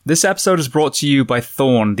This episode is brought to you by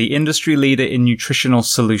Thorne, the industry leader in nutritional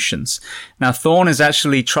solutions. Now, Thorne is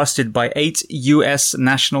actually trusted by 8 US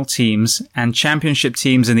national teams and championship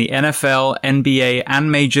teams in the NFL, NBA,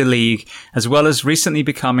 and Major League, as well as recently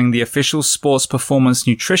becoming the official sports performance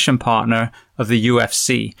nutrition partner of the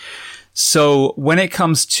UFC. So when it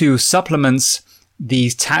comes to supplements, the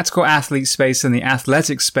tactical athlete space and the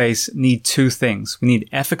athletic space need two things. We need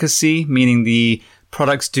efficacy, meaning the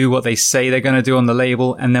products do what they say they're going to do on the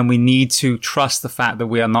label, and then we need to trust the fact that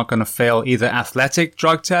we are not going to fail either athletic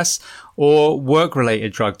drug tests or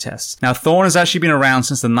work-related drug tests. Now, Thorne has actually been around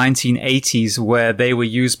since the 1980s, where they were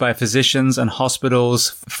used by physicians and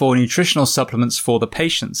hospitals for nutritional supplements for the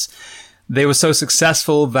patients. They were so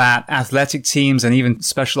successful that athletic teams and even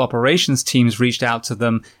special operations teams reached out to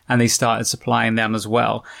them and they started supplying them as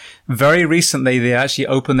well. Very recently, they actually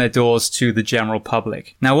opened their doors to the general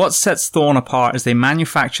public. Now, what sets Thorne apart is they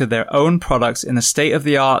manufacture their own products in a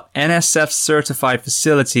state-of-the-art NSF-certified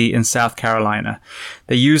facility in South Carolina.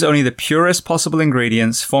 They use only the purest possible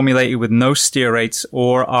ingredients formulated with no stearates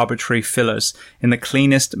or arbitrary fillers in the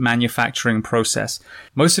cleanest manufacturing process.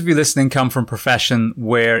 Most of you listening come from a profession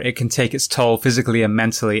where it can take its toll physically and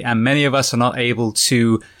mentally, and many of us are not able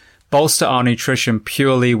to bolster our nutrition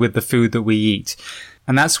purely with the food that we eat.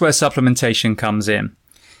 And that's where supplementation comes in.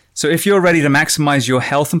 So if you're ready to maximize your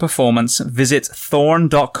health and performance, visit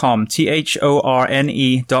thorne.com,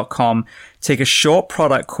 thorne.com. Take a short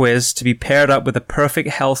product quiz to be paired up with the perfect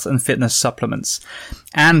health and fitness supplements.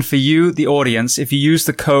 And for you, the audience, if you use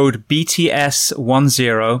the code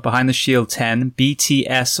BTS10, Behind the Shield 10,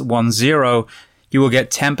 BTS10, you will get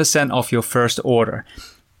 10% off your first order.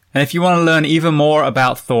 And if you want to learn even more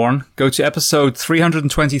about Thorne, go to episode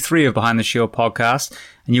 323 of Behind the Shield podcast,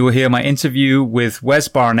 and you will hear my interview with Wes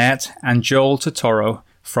Barnett and Joel Totoro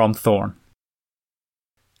from Thorne.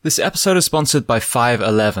 This episode is sponsored by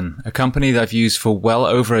 511, a company that I've used for well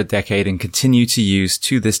over a decade and continue to use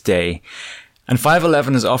to this day. And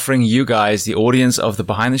 511 is offering you guys, the audience of the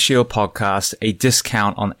Behind the Shield podcast, a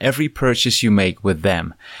discount on every purchase you make with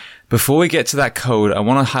them. Before we get to that code, I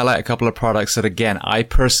want to highlight a couple of products that, again, I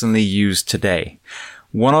personally use today.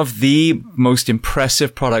 One of the most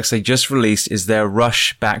impressive products they just released is their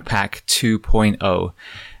Rush Backpack 2.0.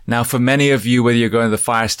 Now, for many of you, whether you're going to the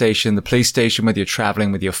fire station, the police station, whether you're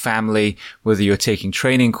traveling with your family, whether you're taking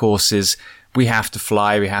training courses, we have to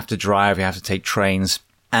fly, we have to drive, we have to take trains.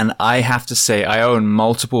 And I have to say, I own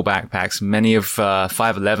multiple backpacks, many of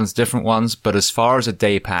 511's different ones, but as far as a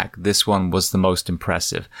day pack, this one was the most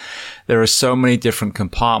impressive. There are so many different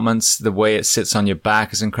compartments. The way it sits on your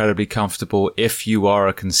back is incredibly comfortable. If you are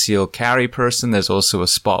a concealed carry person, there's also a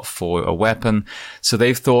spot for a weapon. So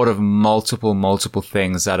they've thought of multiple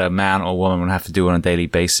things that a man or woman would have to do on a daily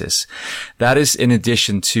basis. That is in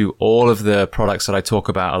addition to all of the products that I talk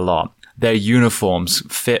about a lot. Their uniforms,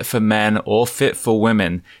 fit for men or fit for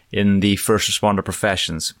women in the first responder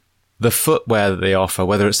professions. The footwear that they offer,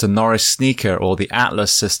 whether it's the Norris sneaker or the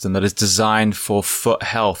Atlas system that is designed for foot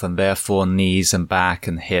health and therefore knees and back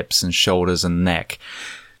and hips and shoulders and neck.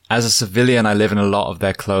 As a civilian, I live in a lot of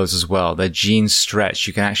their clothes as well. Their jeans stretch.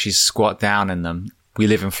 You can actually squat down in them. We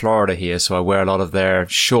live in Florida here, so I wear a lot of their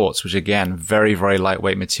shorts, which again, very, very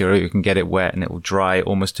lightweight material. You can get it wet and it will dry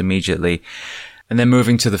almost immediately. And then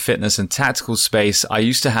moving to the fitness and tactical space, I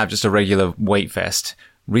used to have just a regular weight vest.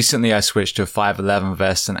 Recently, I switched to a 511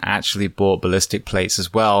 vest and actually bought ballistic plates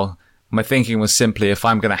as well. My thinking was simply, if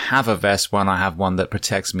I'm going to have a vest, why not have one that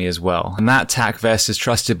protects me as well? And that TAC vest is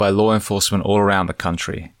trusted by law enforcement all around the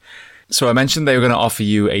country. So I mentioned they were going to offer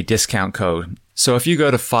you a discount code. So if you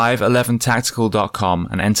go to 511tactical.com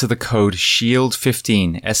and enter the code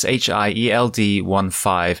SHIELD15,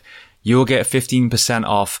 SHIELD15, you'll get 15%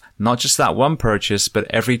 off, not just that one purchase, but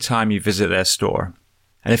every time you visit their store.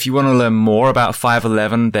 And if you want to learn more about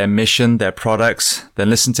 511, their mission, their products, then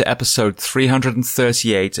listen to episode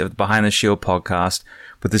 338 of the Behind the Shield podcast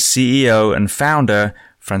with the CEO and founder,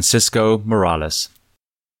 Francisco Morales.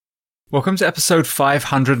 Welcome to episode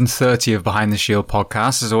 530 of Behind the Shield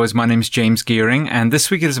podcast. As always, my name is James Gearing, and this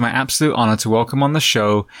week it is my absolute honor to welcome on the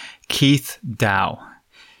show Keith Dow.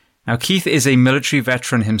 Now, Keith is a military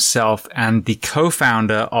veteran himself and the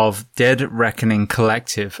co-founder of Dead Reckoning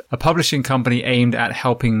Collective, a publishing company aimed at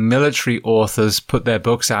helping military authors put their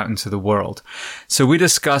books out into the world. So we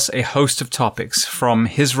discuss a host of topics, from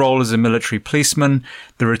his role as a military policeman,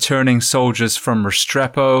 the returning soldiers from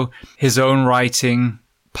Restrepo, his own writing,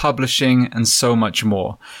 publishing, and so much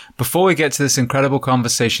more. Before we get to this incredible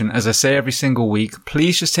conversation, as I say every single week,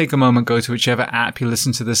 please just take a moment, go to whichever app you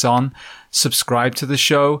listen to this on, subscribe to the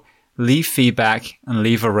show, leave feedback, and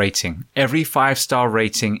leave a rating. Every 5-star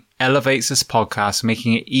rating elevates this podcast,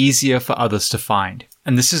 making it easier for others to find.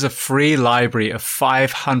 And this is a free library of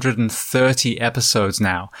 530 episodes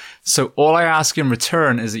now. So all I ask in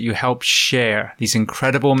return is that you help share these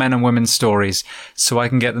incredible men and women's stories so I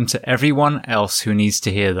can get them to everyone else who needs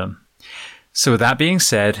to hear them. So with that being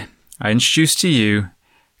said, I introduce to you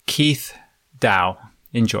Keith Dow.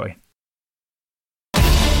 Enjoy.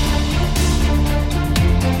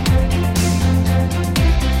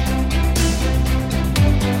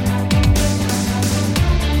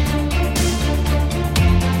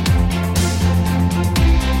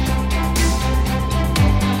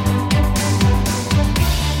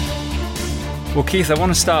 Well, Keith, I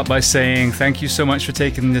want to start by saying thank you so much for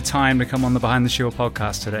taking the time to come on the Behind the Shield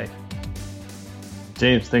podcast today.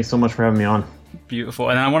 James, thanks so much for having me on. Beautiful.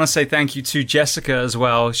 And I want to say thank you to Jessica as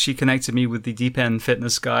well. She connected me with the Deep End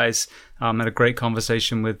Fitness guys. Had a great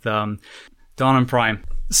conversation with Don and Prime.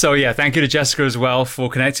 So yeah, thank you to Jessica as well for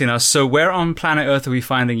connecting us. So where on planet Earth are we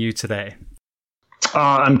finding you today?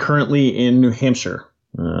 I'm currently in New Hampshire,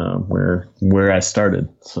 where I started.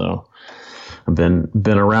 So I've been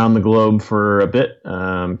around the globe for a bit.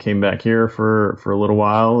 Came back here for a little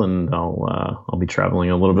while, and I'll be traveling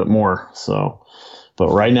a little bit more. So, but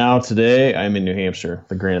right now, today, I'm in New Hampshire,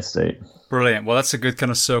 the Granite State. Brilliant. Well, that's a good kind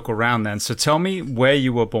of circle round then. So tell me where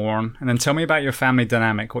you were born, and then tell me about your family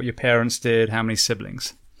dynamic, what your parents did, how many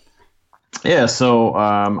siblings. Yeah, so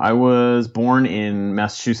I was born in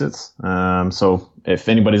Massachusetts. So if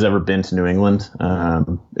anybody's ever been to New England,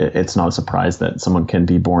 it's not a surprise that someone can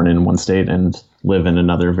be born in one state and live in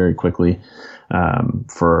another very quickly.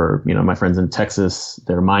 For my friends in Texas,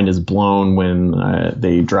 their mind is blown when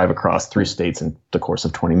they drive across 3 states in the course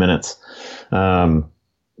of 20 minutes.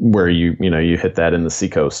 Where you hit that in the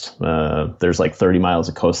seacoast. There's like 30 miles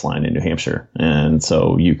of coastline in New Hampshire. And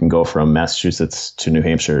so you can go from Massachusetts to New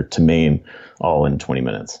Hampshire to Maine all in 20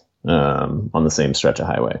 minutes on the same stretch of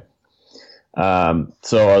highway.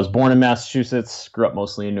 So I was born in Massachusetts, grew up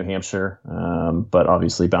mostly in New Hampshire, but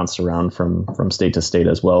obviously bounced around from state to state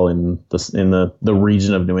as well in the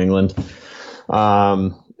region of New England.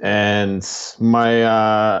 And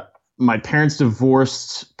my parents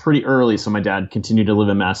divorced pretty early, so my dad continued to live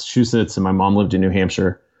in Massachusetts, and my mom lived in New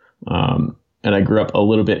Hampshire. And I grew up a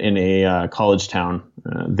little bit in a college town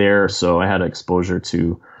there, so I had exposure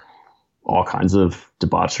to all kinds of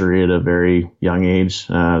debauchery at a very young age.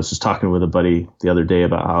 I was just talking with a buddy the other day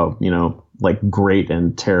about how, great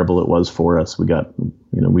and terrible it was for us. We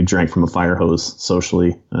drank from a fire hose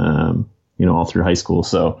socially, all through high school.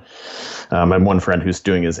 So my one friend who's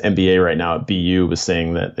doing his MBA right now at BU was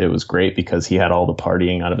saying that it was great because he had all the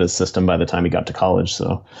partying out of his system by the time he got to college.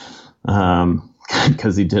 So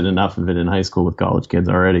because he did enough of it in high school with college kids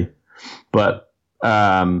already. But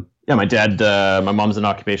my dad, my mom's an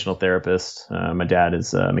occupational therapist. My dad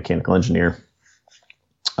is a mechanical engineer.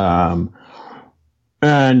 And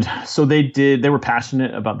so they were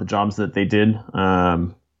passionate about the jobs that they did.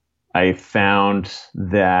 I found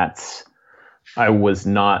that I was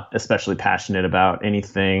not especially passionate about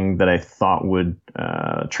anything that I thought would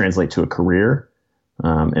translate to a career,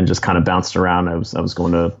 and just kind of bounced around. I was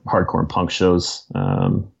going to hardcore and punk shows,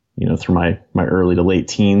 through my early to late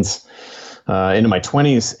teens, into my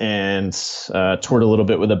 20s, and toured a little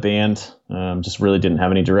bit with a band. Just really didn't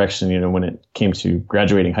have any direction. When it came to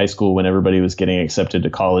graduating high school, when everybody was getting accepted to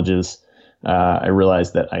colleges, I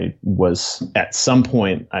realized that at some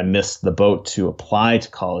point I missed the boat to apply to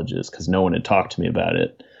colleges because no one had talked to me about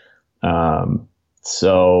it.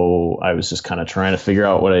 So I was just kind of trying to figure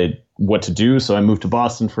out what to do. So I moved to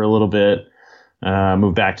Boston for a little bit,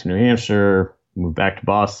 moved back to New Hampshire, moved back to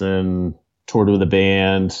Boston, toured with a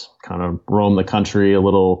band, kind of roamed the country a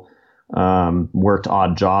little, worked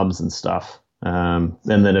odd jobs and stuff. And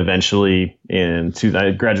then eventually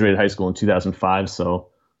I graduated high school in 2005. So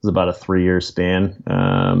it was about a 3-year span.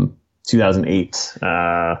 2008,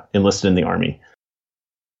 enlisted in the Army.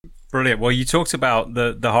 Brilliant. Well, you talked about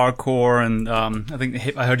the hardcore, and I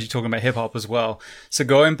think I heard you talking about hip hop as well. So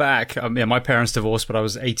going back, my parents divorced, but I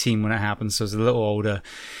was 18 when it happened, so I was a little older.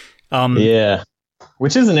 Yeah.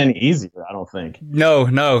 Which isn't any easier, I don't think. No,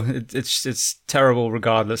 it's terrible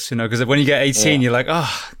regardless, because when you get 18, You're like,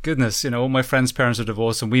 oh, goodness, all my friends' parents are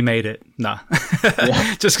divorced and we made it. Nah.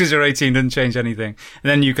 Yeah. Just because you're 18 didn't change anything. And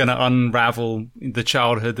then you kind of unravel the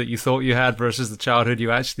childhood that you thought you had versus the childhood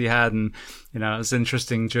you actually had. And, it's an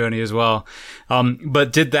interesting journey as well.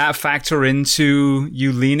 But did that factor into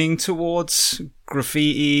you leaning towards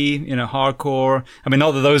graffiti, hardcore? I mean,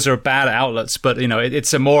 not that those are bad outlets, but,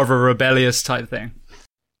 it's a more of a rebellious type thing.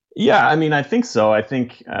 Yeah, I mean, I think so. I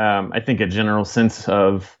think a general sense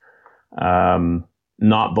of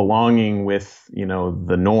not belonging with,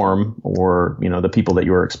 the norm or, the people that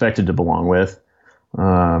you were expected to belong with,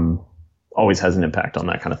 always has an impact on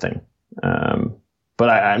that kind of thing. But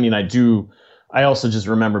I also just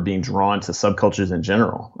remember being drawn to subcultures in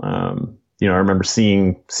general. I remember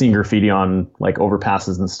seeing graffiti on like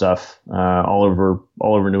overpasses and stuff, all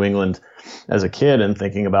over New England as a kid, and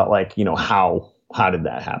thinking about like, how did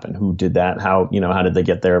that happen? Who did that? How did they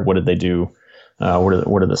get there? What did they do? What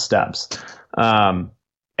are the steps? And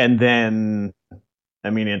then,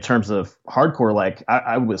 in terms of hardcore, like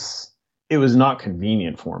it was not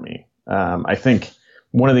convenient for me. I think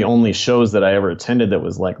one of the only shows that I ever attended that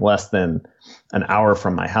was like less than an hour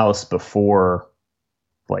from my house before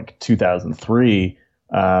like 2003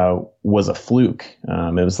 was a Fluke.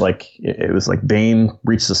 It was like Bane,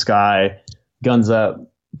 Reach the Sky, Guns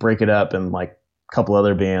Up, Break It Up, and like a couple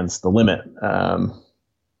other bands, The Limit.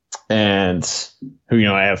 And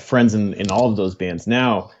who, I have friends in all of those bands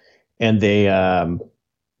now, and they,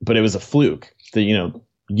 but it was a fluke.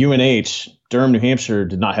 UNH, Durham, New Hampshire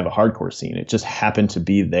did not have a hardcore scene. It just happened to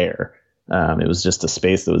be there. It was just a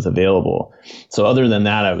space that was available. So other than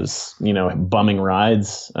that, I was, bumming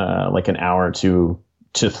rides, like an hour to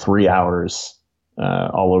 3 hours,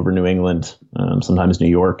 all over New England, sometimes New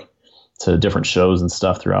York, to different shows and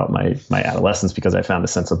stuff throughout my adolescence, because I found a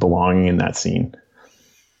sense of belonging in that scene.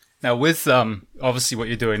 Now, with obviously what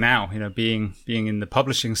you're doing now, being in the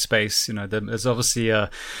publishing space, there's obviously a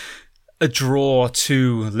draw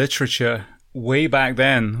to literature. Way back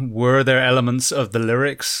then, were there elements of the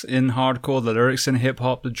lyrics in hardcore, the lyrics in hip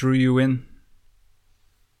hop that drew you in?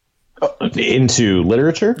 Into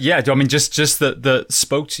literature? Yeah, just that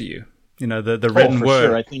spoke to you. The written word.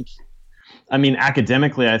 Sure. I think,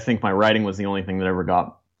 academically, I think my writing was the only thing that ever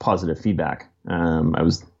got positive feedback.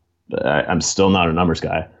 I'm still not a numbers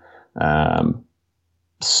guy.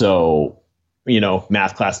 So,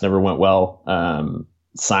 math class never went well.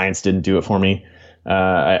 Science didn't do it for me.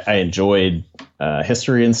 I enjoyed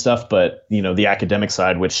history and stuff, but the academic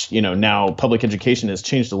side, which now public education has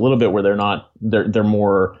changed a little bit, where they're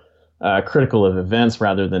more critical of events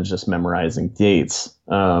rather than just memorizing dates.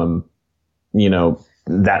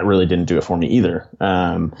 That really didn't do it for me either.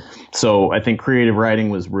 So I think creative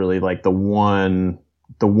writing was really like the one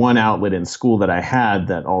outlet in school that I had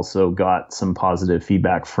that also got some positive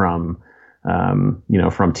feedback from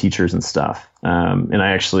from teachers and stuff. And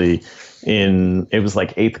I actually, it was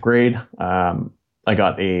like 8th grade, I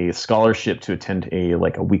got a scholarship to attend a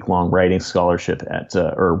week-long writing scholarship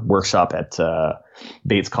or workshop at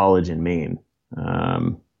Bates College in Maine.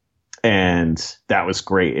 And that was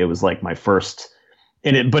great. It was like my first,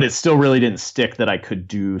 but it still really didn't stick that I could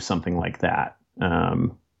do something like that,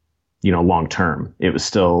 long term. It was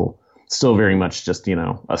still very much just,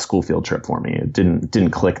 a school field trip for me. It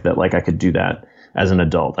didn't click that like I could do that as an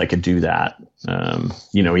adult. I could do that,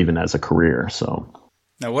 even as a career. So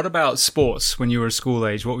now, what about sports when you were school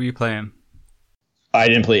age? What were you playing? I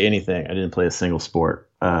didn't play anything. I didn't play a single sport.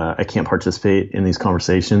 I can't participate in these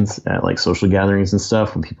conversations at like social gatherings and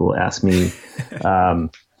stuff when people ask me.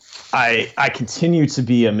 I continue to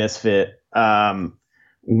be a misfit.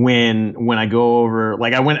 When I go over,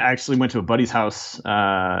 like I actually went to a buddy's house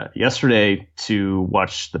yesterday to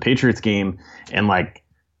watch the Patriots game, and like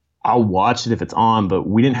I'll watch it if it's on, but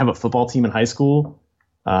we didn't have a football team in high school.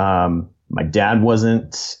 My dad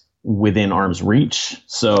wasn't within arm's reach,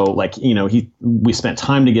 so like we spent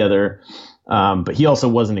time together, but he also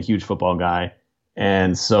wasn't a huge football guy,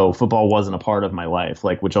 and so football wasn't a part of my life,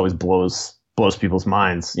 like, which always blows people's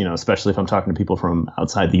minds, especially if I'm talking to people from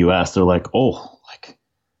outside the U.S. They're like, oh, like,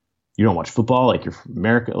 you don't watch football? Like, you're from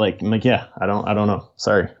America? Like, I'm like, yeah, I don't know.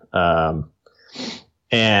 Sorry.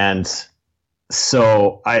 And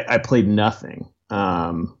so I played nothing,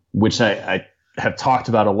 which I have talked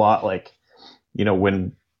about a lot. Like,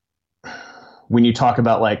 when you talk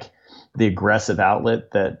about like the aggressive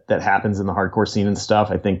outlet that happens in the hardcore scene and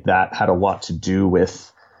stuff, I think that had a lot to do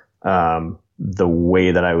with the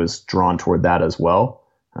way that I was drawn toward that as well.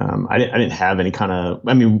 I didn't have any kind of,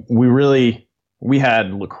 we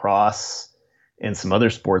had lacrosse and some other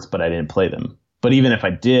sports, but I didn't play them. But even if I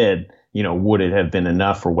did, would it have been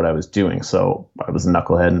enough for what I was doing? So I was a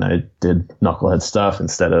knucklehead and I did knucklehead stuff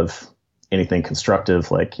instead of anything constructive,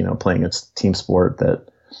 like, playing a team sport that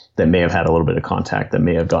may have had a little bit of contact, that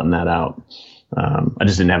may have gotten that out. I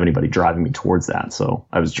just didn't have anybody driving me towards that. So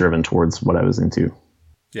I was driven towards what I was into.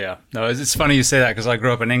 Yeah. No, it's funny you say that, because I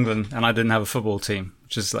grew up in England and I didn't have a football team,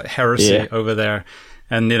 which is like heresy over there.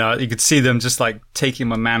 And, you could see them just like taking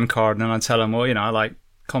my man card, and then I tell them, well, I like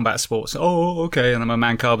combat sports. Oh, okay. And then my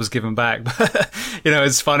man card was given back. But,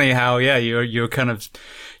 it's funny how, you're kind of,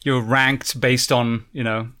 you're ranked based on,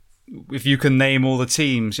 if you can name all the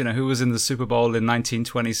teams, who was in the Super Bowl in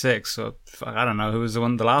 1926, or I don't know who was the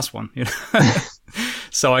last one,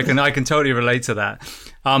 So I can totally relate to that.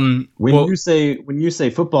 When you say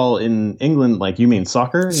football in England, like you mean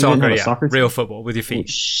soccer? Soccer, yeah, soccer real football with your feet.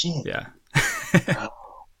 Oh, shit. Yeah.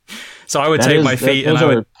 So I would take my feet, those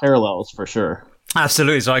are parallels for sure.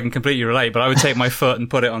 Absolutely, so I can completely relate. But I would take my foot and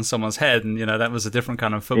put it on someone's head, and that was a different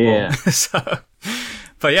kind of football. Yeah.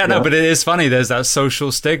 But it is funny. There's that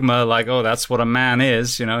social stigma, like, oh, that's what a man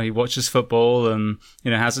is. He watches football and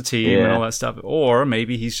has a team and all that stuff. Or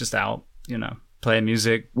maybe he's just out, playing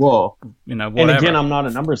music. Well, whatever. And again, I'm not a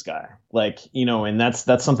numbers guy. Like, and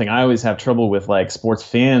that's something I always have trouble with, like sports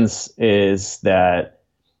fans, is that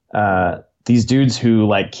these dudes who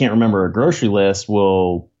like can't remember a grocery list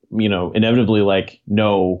will, inevitably like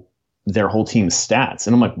know their whole team's stats.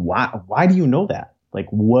 And I'm like, why do you know that? Like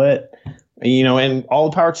what, and all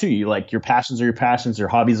the power to you. Like your passions are your passions, your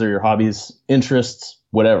hobbies are your hobbies, interests,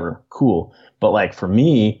 whatever. Cool. But like for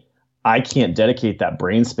me, I can't dedicate that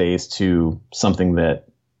brain space to something that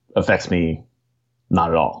affects me not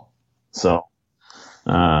at all. So,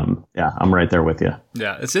 I'm right there with you.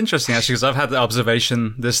 Yeah, it's interesting actually, because I've had the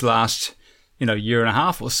observation this last, year and a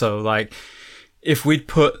half or so. Like, if we'd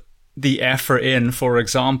put the effort in, for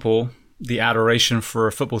example, the adoration for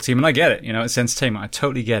a football team, and I get it, it's entertainment, I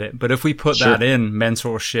totally get it. But if we put that in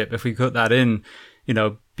mentorship, if we put that in,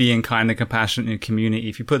 being kind and compassionate in your community,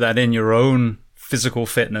 if you put that in your own physical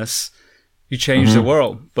fitness, you change the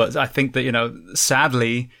world. But I think that,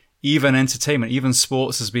 sadly, even entertainment, even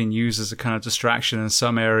sports has been used as a kind of distraction in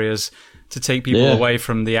some areas to take people away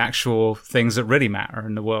from the actual things that really matter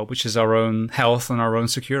in the world, which is our own health and our own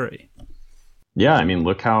security. Yeah, I mean,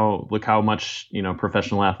 look how much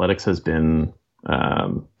professional athletics has been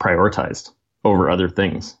prioritized over other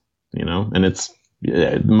things. And it's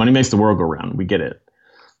money makes the world go round. We get it.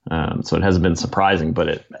 So it hasn't been surprising,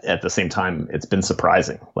 but at the same time, it's been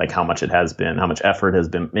surprising, like how much effort has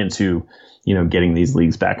been into, getting these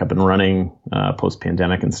leagues back up and running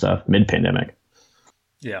post-pandemic and stuff, mid-pandemic.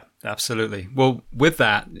 Yeah, absolutely. Well, with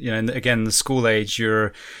that, again, the school age,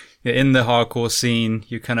 you're in the hardcore scene,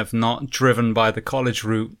 you're kind of not driven by the college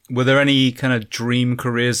route. Were there any kind of dream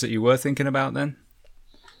careers that you were thinking about then?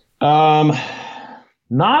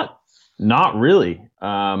 Not really.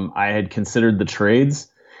 I had considered the trades,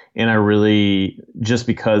 and I really, just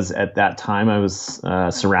because at that time I was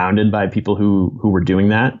surrounded by people who were doing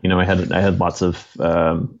that. I had lots of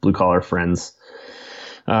blue collar friends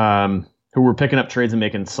who were picking up trades and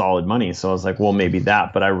making solid money. So I was like, well, maybe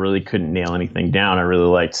that, but I really couldn't nail anything down. I really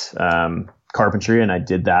liked carpentry, and I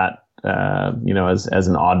did that, as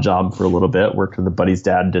an odd job for a little bit. Worked with a buddy's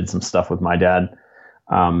dad, did some stuff with my dad,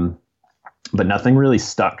 but nothing really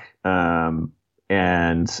stuck.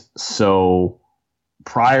 And so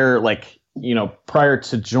prior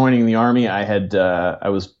to joining the Army, I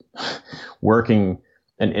was working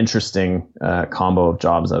an interesting combo of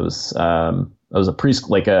jobs. I was a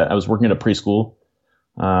preschool, I was working at a preschool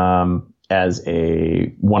as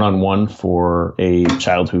a one-on-one for a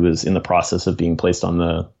child who was in the process of being placed on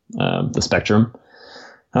the spectrum.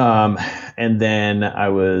 And so I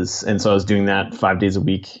was doing that 5 days a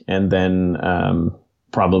week, and then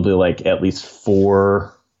probably like at least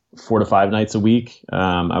four to 5 nights a week,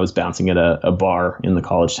 I was bouncing at a bar in the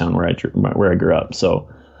college town where I grew up. So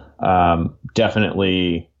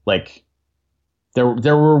definitely, like, there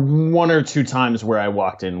were 1 or 2 times where I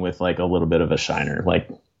walked in with like a little bit of a shiner, like,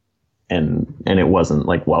 and it wasn't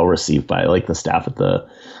like well received by like the staff at the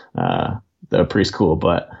preschool,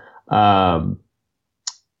 but I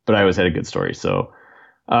always had a good story. So,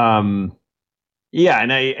 yeah.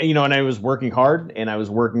 And I was working hard, and I was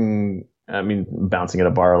working, bouncing at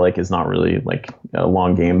a bar, like, is not really like a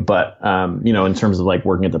long game, but, in terms of like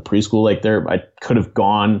working at the preschool, like I could have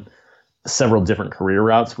gone several different career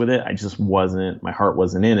routes with it. My heart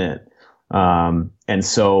wasn't in it. And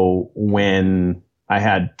so when I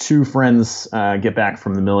had 2 friends get back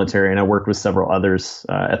from the military, and I worked with several others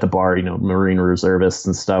at the bar, Marine reservists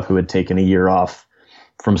and stuff, who had taken a year off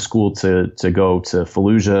from school to go to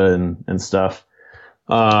Fallujah and stuff.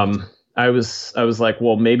 I was like,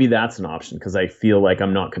 well, maybe that's an option, because I feel like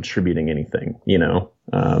I'm not contributing anything,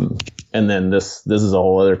 and then this is a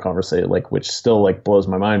whole other conversation, like, which still like blows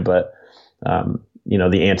my mind, but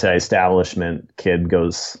the anti-establishment kid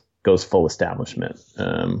goes full establishment,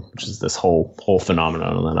 which is this whole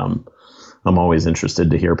phenomenon that I'm always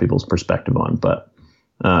interested to hear people's perspective on. But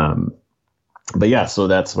yeah, so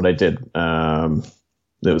that's what I did.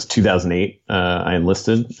 It was 2008. I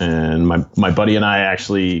enlisted, and my buddy and I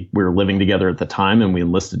we were living together at the time, and we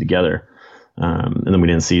enlisted together. And then we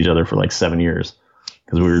didn't see each other for like 7 years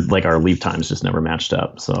because we were like, our leave times just never matched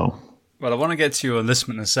up. So. Well, I want to get to your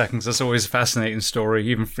enlistment in a second, because that's always a fascinating story.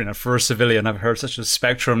 Even for a civilian, I've heard such a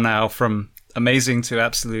spectrum now, from amazing to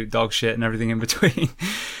absolute dog shit and everything in between.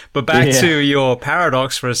 But back to your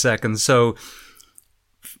paradox for a second. So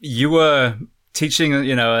you were teaching,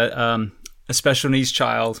 a special needs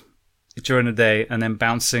child during the day, and then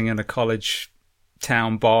bouncing in a college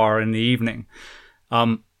town bar in the evening.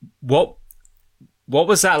 What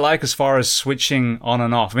was that like as far as switching on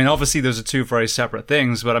and off? I mean, obviously those are two very separate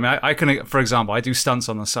things, but I mean, I can, for example, I do stunts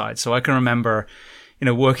on the side. So I can remember,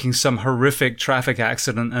 working some horrific traffic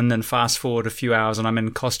accident, and then fast forward a few hours and I'm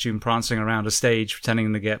in costume prancing around a stage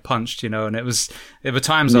pretending to get punched, and there were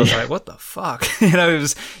times I was like, what the fuck? It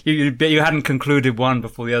was, you hadn't concluded one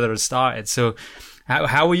before the other had started. So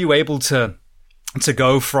how were you able to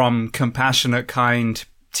go from compassionate, kind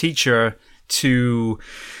teacher to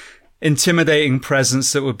intimidating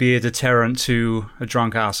presence that would be a deterrent to a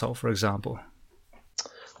drunk asshole, for example?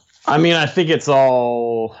 I mean, I think it's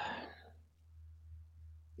all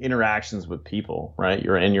interactions with people, right?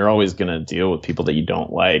 You're always going to deal with people that you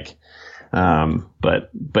don't like. But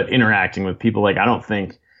interacting with people, like, I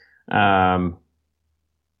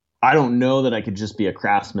don't know that I could just be a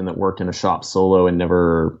craftsman that worked in a shop solo and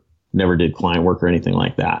never did client work or anything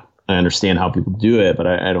like that. I understand how people do it, but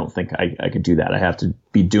I don't think I could do that. I have to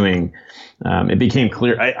be doing, it became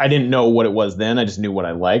clear. I didn't know what it was then. I just knew what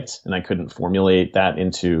I liked, and I couldn't formulate that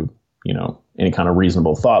into, any kind of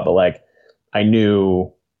reasonable thought. But like, I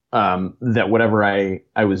knew, that whatever I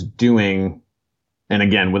was doing, and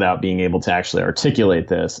again, without being able to actually articulate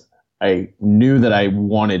this, I knew that I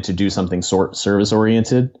wanted to do something service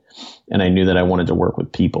oriented, and I knew that I wanted to work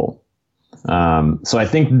with people. So I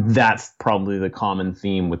think that's probably the common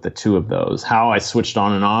theme with the two of those. How I switched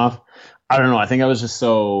on and off, I don't know. I think I was just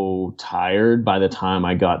so tired by the time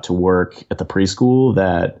I got to work at the preschool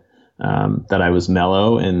that I was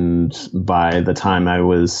mellow. And by the time I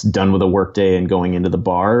was done with a work day and going into the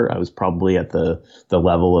bar, I was probably at the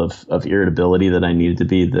level of irritability that I needed to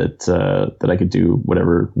be, that I could do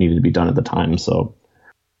whatever needed to be done at the time. So.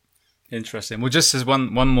 Interesting. Well, just as one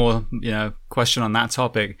more, question on that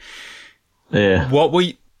topic. Yeah. What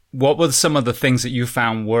were some of the things that you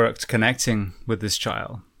found worked connecting with this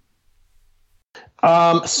child?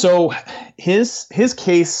 So his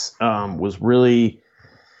case was really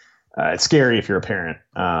it's scary if you're a parent,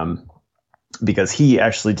 because he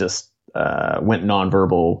actually just went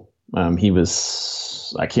nonverbal.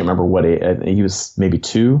 I can't remember what he was, maybe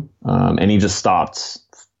 2, and he just stopped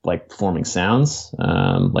like forming sounds.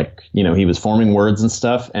 He was forming words and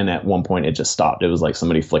stuff, and at one point it just stopped. It was like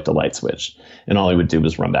somebody flicked a light switch, and all he would do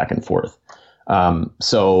was run back and forth.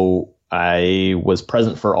 So I was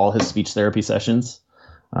present for all his speech therapy sessions,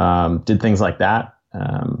 did things like that.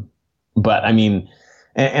 But I mean,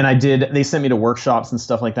 and they sent me to workshops and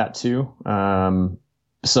stuff like that too.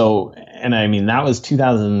 So, and I mean, that was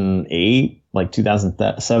 2008, like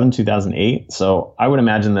 2007, 2008. So I would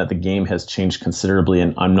imagine that the game has changed considerably,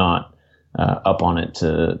 and I'm not up on it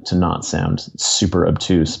to not sound super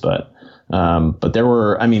obtuse, but there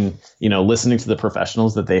were, I mean, listening to the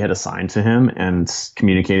professionals that they had assigned to him and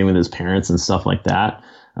communicating with his parents and stuff like that.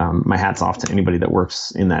 My hat's off to anybody that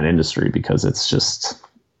works in that industry, because it's just,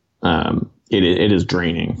 it is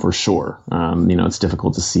draining for sure. It's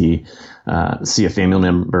difficult to see a family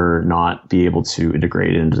member not be able to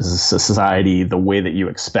integrate into society the way that you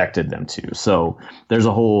expected them to. So there's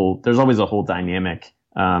always a whole dynamic,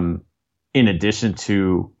 in addition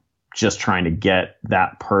to just trying to get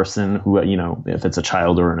that person who, if it's a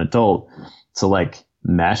child or an adult, to like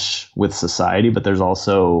mesh with society, but there's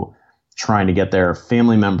also trying to get their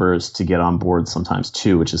family members to get on board sometimes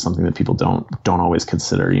too, which is something that people don't always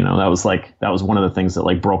consider. That was one of the things that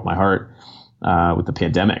like broke my heart with the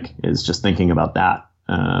pandemic, is just thinking about that.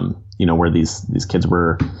 Where these kids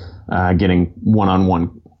were getting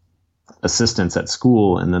one-on-one assistance at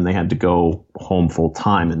school, and then they had to go home full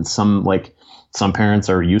time. And some parents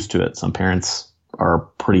are used to it. Some parents are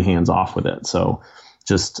pretty hands off with it. So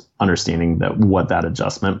just understanding that what that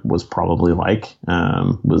adjustment was probably like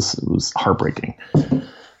was heartbreaking.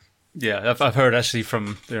 Yeah, I've heard actually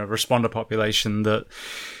from responder population that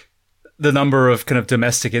the number of kind of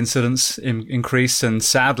domestic incidents increased, and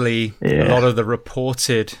sadly, a lot of the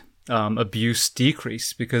reported abuse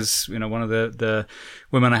decreased, because one of the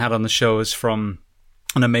women I had on the show is from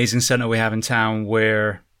an amazing center we have in town,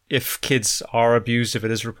 where if kids are abused, if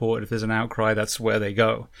it is reported, if there's an outcry, that's where they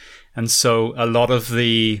go. And so a lot of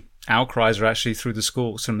the outcries are actually through the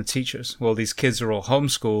schools from the teachers. Well, these kids are all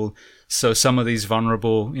homeschooled, so some of these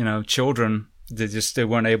vulnerable, children they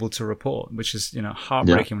weren't able to report, which is,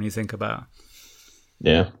 heartbreaking when you think about it.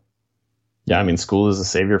 Yeah. Yeah, I mean, school is a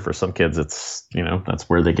savior for some kids. It's, that's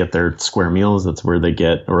where they get their square meals. That's where they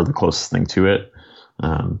get, or the closest thing to it.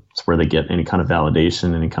 It's where they get any kind of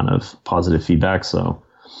validation, any kind of positive feedback. So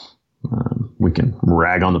we can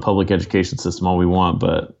rag on the public education system all we want,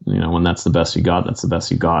 but, when that's the best you got, that's the best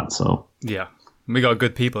you got. So yeah, we got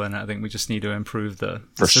good people in it. I think we just need to improve the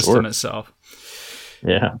system itself.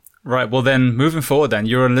 Yeah. Right. Well, then moving forward, then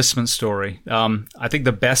your enlistment story. I think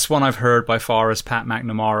the best one I've heard by far is Pat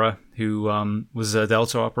McNamara, who was a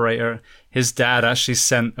Delta operator. His dad actually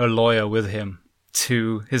sent a lawyer with him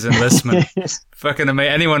to his enlistment. Fucking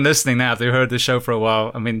amazing. Anyone listening now, if they heard the show for a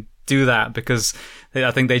while, I mean, do that, because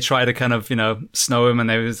I think they try to kind of, snow him, and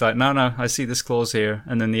they was like, no, I see this clause here.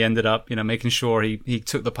 And then they ended up, making sure he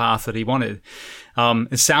took the path that he wanted.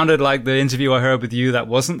 It sounded like the interview I heard with you, that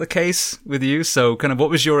wasn't the case with you. So kind of what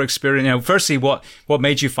was your experience? Firstly, what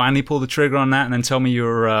made you finally pull the trigger on that? And then tell me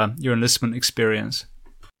your enlistment experience.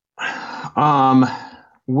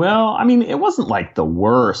 Well, I mean, it wasn't like the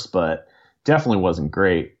worst, but definitely wasn't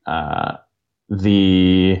great.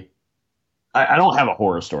 I don't have a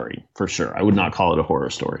horror story for sure. I would not call it a horror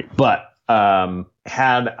story, but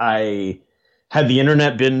had the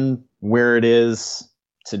internet been where it is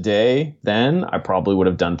today, then I probably would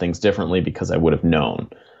have done things differently, because I would have known.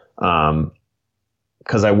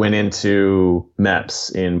 Because I went into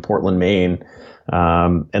MEPS in Portland, Maine,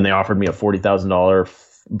 and they offered me a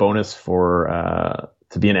 $40,000 bonus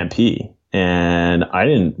to be an MP. And I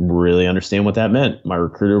didn't really understand what that meant. My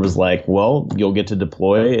recruiter was like, well, you'll get to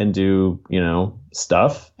deploy and do,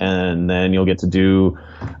 stuff. And then you'll get to do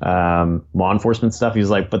law enforcement stuff. He was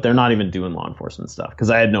like, but they're not even doing law enforcement stuff, because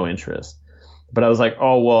I had no interest. But I was like,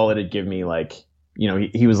 oh, well, it'd give me like,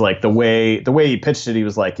 he was like, the way he pitched it, he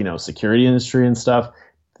was like, security industry and stuff.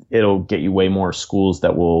 It'll get you way more schools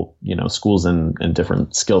that will, schools and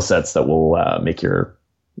different skill sets that will make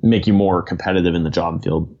you more competitive in the job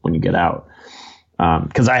field when you get out.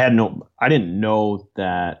 Cause I didn't know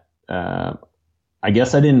that, I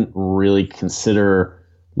guess I didn't really consider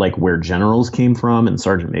like where generals came from and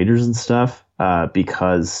sergeant majors and stuff,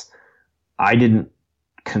 because I didn't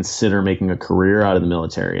consider making a career out of the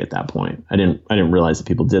military at that point. I didn't realize that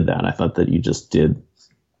people did that. I thought that you just did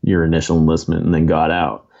your initial enlistment and then got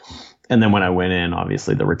out. And then when I went in,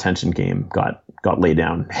 obviously the retention game got laid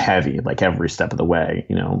down heavy, like every step of the way.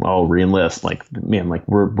 Oh, re-enlist, like, man, like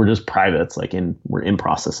we're just privates, like we're in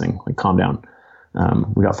processing, like calm down.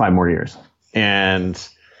 We got 5 more years, and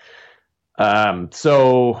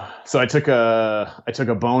so I took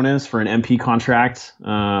a bonus for an MP contract,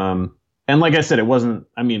 and like I said, it wasn't,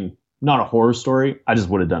 I mean, not a horror story. I just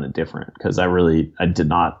would have done it different, because I did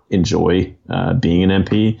not enjoy being an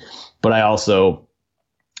MP, but I also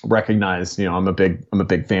recognize, I'm a big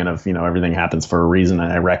fan of, everything happens for a reason.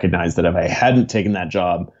 And I recognize that if I hadn't taken that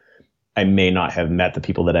job, I may not have met the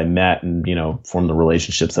people that I met and, formed the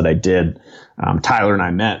relationships that I did. Tyler and I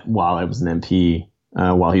met while I was an MP,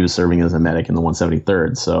 while he was serving as a medic in the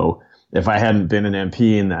 173rd. So if I hadn't been an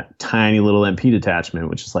MP in that tiny little MP detachment,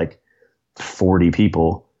 which is like 40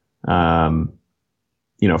 people, for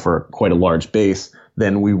quite a large base,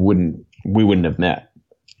 then we wouldn't have met.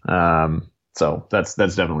 So that's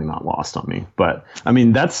definitely not lost on me. But I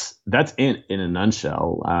mean, that's it in a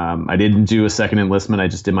nutshell. I didn't do a second enlistment. I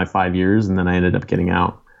just did my 5 years, and then I ended up getting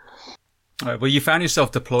out. All right. Well, you found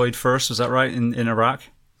yourself deployed first, was that right, in Iraq?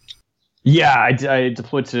 Yeah, I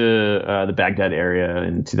deployed to the Baghdad area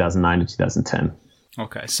in 2009 to 2010.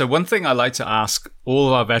 Okay. So one thing I like to ask all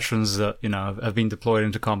of our veterans that, have been deployed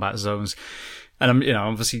into combat zones, and I'm,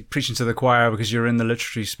 obviously preaching to the choir because you're in the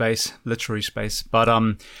literary space, but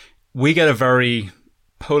we get a very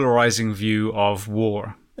polarizing view of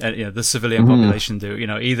war. The civilian population do.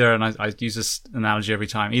 Either, and I use this analogy every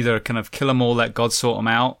time, either kind of kill them all, let God sort them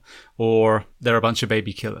out, or they're a bunch of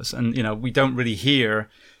baby killers. And, we don't really hear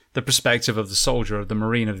the perspective of the soldier, of the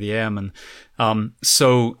Marine, of the airman.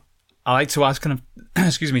 So I like to ask kind of,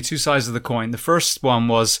 two sides of the coin. The first one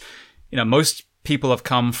was, most people have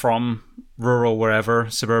come from rural wherever,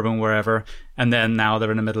 suburban wherever, and then now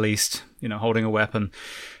they're in the Middle East, holding a weapon.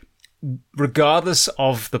 Regardless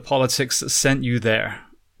of the politics that sent you there,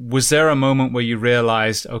 was there a moment where you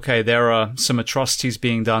realized, okay, there are some atrocities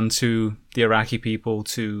being done to the Iraqi people,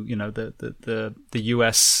 to, the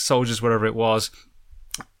US soldiers, whatever it was?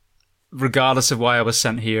 Regardless of why I was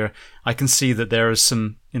sent here, I can see that there is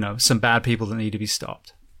some bad people that need to be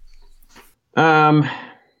stopped.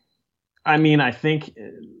 I mean, I think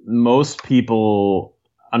most people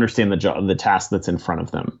understand the task that's in front of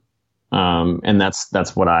them. And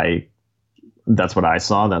that's what that's what I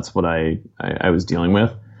saw. That's what I was dealing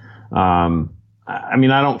with. I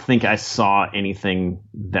mean, I don't think I saw anything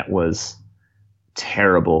that was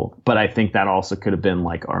terrible, but I think that also could have been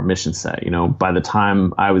like our mission set. You know, by the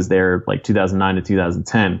time I was there, like 2009 to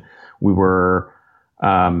 2010, we were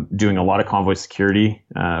doing a lot of convoy security,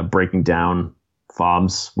 breaking down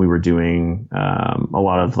fobs. We were doing a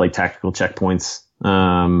lot of like tactical checkpoints.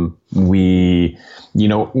 We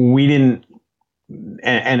didn't,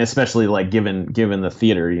 and especially like given the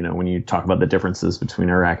theater, you know, when you talk about the differences between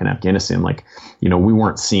Iraq and Afghanistan, like, you know, we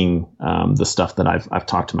weren't seeing the stuff that I've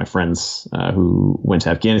talked to my friends who went to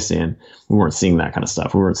Afghanistan. We weren't seeing that kind of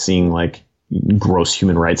stuff. We weren't seeing like gross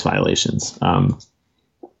human rights violations.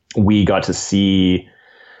 We got to see,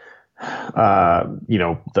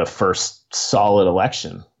 the first solid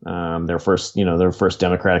election, their first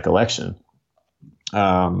democratic election.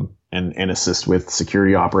 And assist with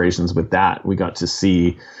security operations with that. We got to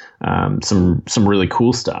see some really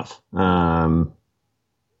cool stuff. And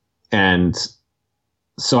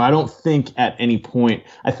so I don't think at any point,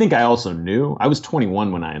 I think I also knew I was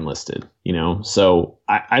 21 when I enlisted, you know, so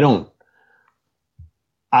I didn't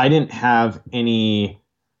have any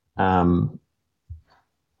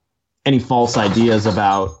false ideas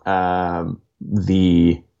about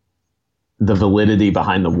the validity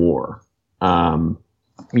behind the war.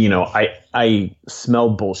 You know, I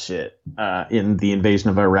smelled bullshit in the invasion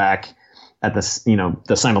of Iraq at this, you know,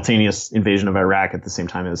 the simultaneous invasion of Iraq at the same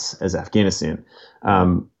time as Afghanistan.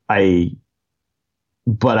 But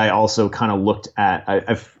I also kind of looked at,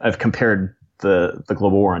 I've compared the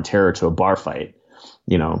global war on terror to a bar fight.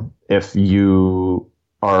 You know, if you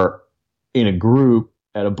are in a group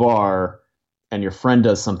at a bar and your friend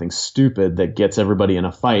does something stupid that gets everybody in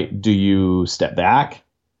a fight, do you step back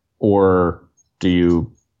or do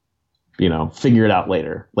you, figure it out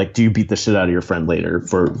later? Like, do you beat the shit out of your friend later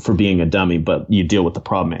for being a dummy, but you deal with the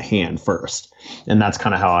problem at hand first? And that's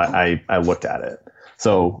kind of how I looked at it.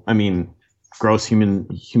 So, I mean, gross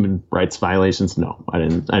human rights violations? No, I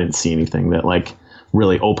didn't see anything that like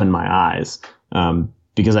really opened my eyes.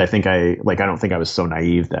 Because I don't think I was so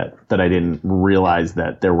naive that I didn't realize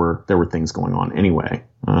that there were things going on anyway.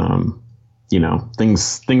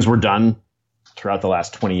 Things were done throughout the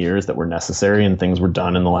last 20 years that were necessary, and things were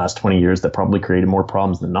done in the last 20 years that probably created more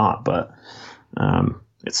problems than not. But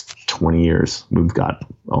it's 20 years. We've got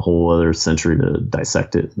a whole other century to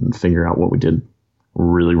dissect it and figure out what we did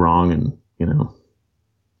really wrong and,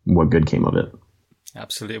 what good came of it.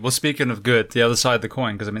 Absolutely. Well, speaking of good, the other side of the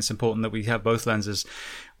coin, because it's important that we have both lenses.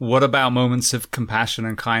 What about moments of compassion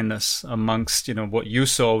and kindness amongst, what you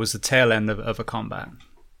saw was the tail end of a combat?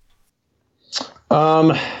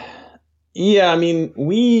 Yeah, I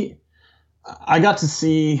mean, I got to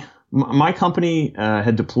see, my company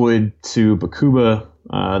had deployed to Bakuba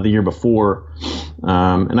the year before,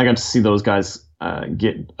 and I got to see those guys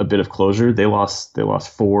get a bit of closure. They lost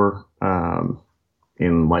 4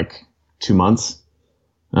 in like 2 months.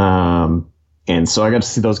 And so I got to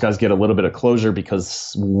see those guys get a little bit of closure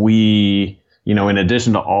because we, in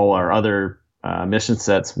addition to all our other mission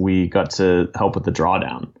sets, we got to help with the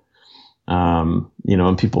drawdown.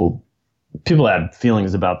 And people had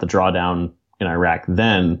feelings about the drawdown in Iraq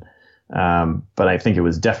then, but I think it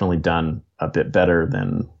was definitely done a bit better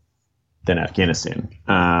than Afghanistan.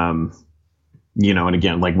 And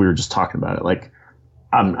again, like we were just talking about it, like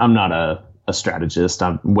I'm not a strategist,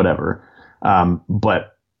 I'm whatever.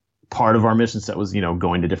 But part of our mission set was,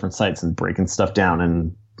 going to different sites and breaking stuff down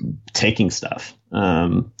and taking stuff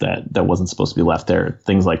that wasn't supposed to be left there,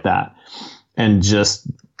 things like that. And just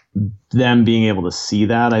them being able to see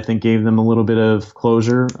that, I think, gave them a little bit of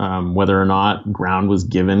closure. Whether or not ground was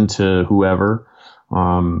given to whoever,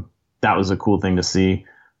 that was a cool thing to see.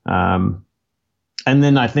 And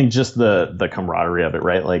then I think just the camaraderie of it,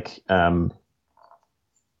 right? Like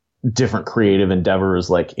different creative endeavors,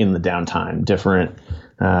 like in the downtime, different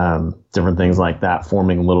things like that,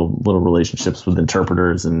 forming little relationships with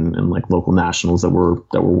interpreters and like local nationals that were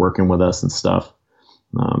working with us and stuff.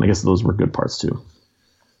 I guess those were good parts too.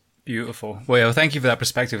 Beautiful. Well, thank you for that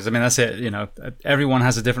perspective. I mean, that's it. Everyone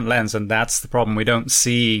has a different lens, and that's the problem. We don't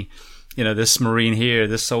see, this Marine here,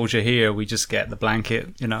 this soldier here. We just get the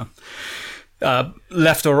blanket,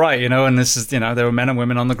 left or right, and this is, there were men and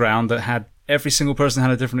women on the ground that had, every single person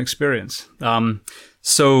had a different experience.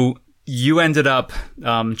 So you ended up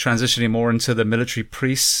transitioning more into the military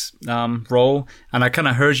priest role, and I kind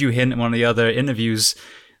of heard you hint in one of the other interviews,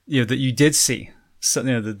 that you did see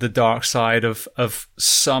the dark side of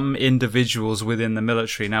some individuals within the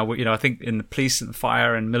military. Now, I think in the police and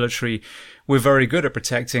fire and military, we're very good at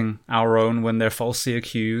protecting our own when they're falsely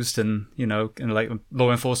accused, and like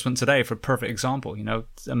law enforcement today, for a perfect example,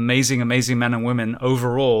 amazing men and women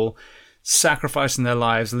overall sacrificing their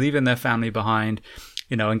lives, leaving their family behind,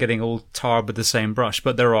 and getting all tarred with the same brush.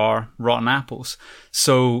 But there are rotten apples.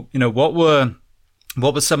 So, what were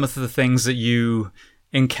some of the things that you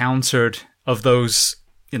encountered of those,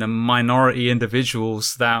 minority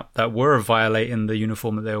individuals that were violating the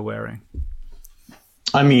uniform that they were wearing?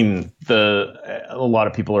 I mean, a lot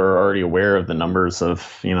of people are already aware of the numbers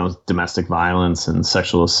of, domestic violence and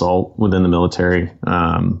sexual assault within the military,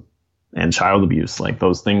 and child abuse, like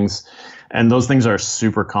those things. And those things are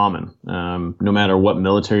super common, no matter what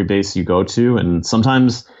military base you go to. And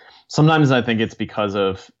sometimes I think it's because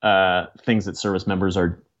of things that service members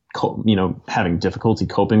are, having difficulty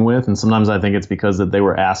coping with. And sometimes I think it's because that they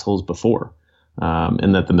were assholes before,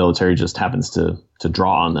 and that the military just happens to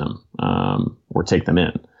draw on them, or take them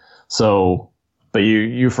in. So, but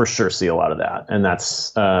you for sure see a lot of that, and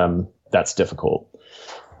that's difficult.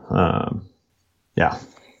 Yeah.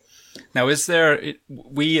 Now, is there,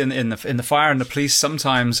 we in the fire and the police,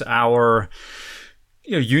 sometimes our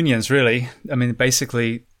unions really,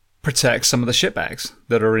 basically protect some of the shitbags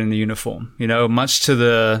that are in the uniform, much to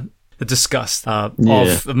the disgust of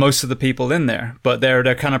most of the people in there. But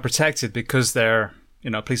they're kind of protected because they're,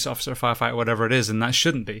 police officer, firefighter, whatever it is, and that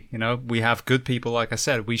shouldn't be. We have good people, like I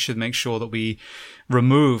said. We should make sure that we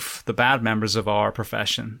remove the bad members of our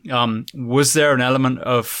profession. Was there an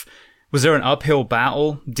uphill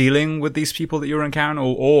battle dealing with these people that you were encountering,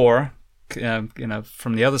 or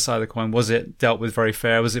from the other side of the coin, was it dealt with very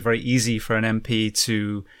fair? Was it very easy for an MP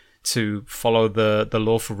to follow the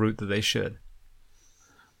lawful route that they should?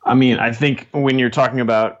 I think when you're talking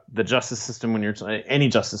about the justice system, any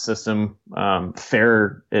justice system,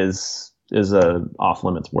 fair is a off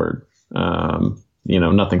limits word.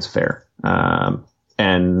 Nothing's fair.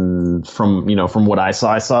 And from what I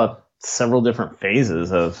saw several different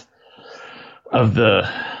phases of the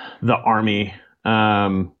Army.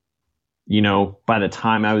 By the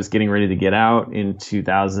time I was getting ready to get out in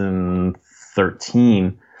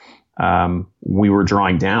 2013, we were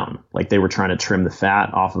drawing down, like they were trying to trim the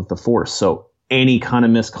fat off of the force. So any kind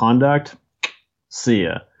of misconduct, see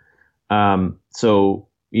ya. So,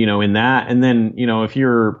 in that, and then, if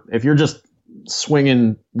you're just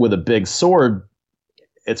swinging with a big sword,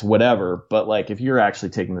 it's whatever. But like, if you're actually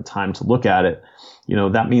taking the time to look at it,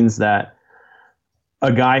 that means that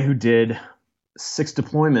a guy who did 6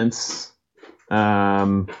 deployments,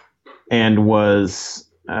 and was,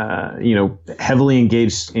 heavily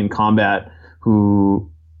engaged in combat, who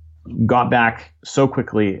got back so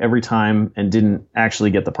quickly every time and didn't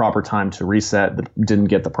actually get the proper time to reset, didn't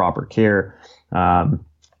get the proper care,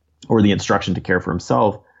 or the instruction to care for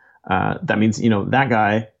himself. That means, that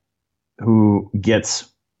guy who gets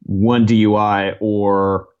one DUI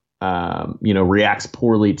or reacts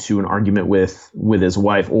poorly to an argument with his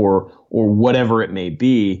wife or whatever it may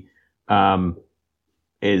be,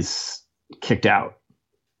 is kicked out,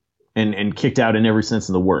 and kicked out in every sense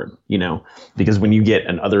of the word, because when you get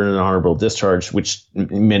an other than honorable discharge, which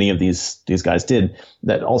many of these guys did,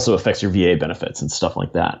 that also affects your VA benefits and stuff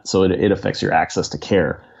like that. So it affects your access to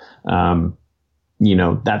care.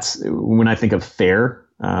 That's when I think of fair,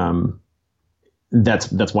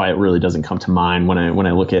 that's why it really doesn't come to mind when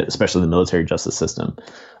I look at especially the military justice system,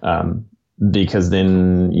 because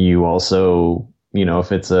then you also,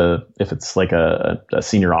 if it's like a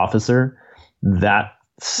senior officer, that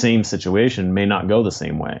same situation may not go the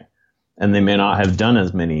same way, and they may not have done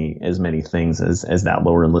as many things as that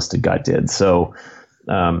lower enlisted guy did. So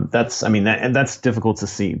that's difficult to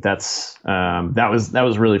see. That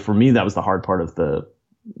was really, for me, that was the hard part of that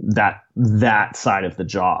side of the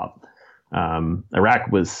job.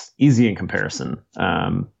 Iraq was easy in comparison.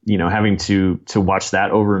 Having to watch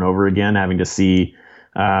that over and over again, having to see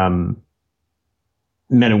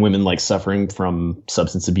men and women like suffering from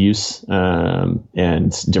substance abuse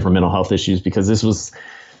and different mental health issues, because this was,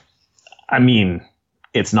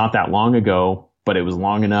 it's not that long ago, but it was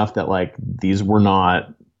long enough that like these were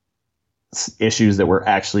not issues that were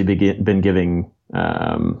actually being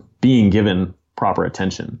given proper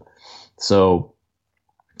attention. So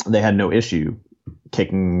they had no issue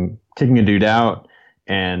kicking a dude out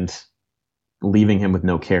and leaving him with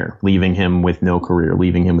no care, leaving him with no career,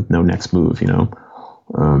 leaving him with no next move,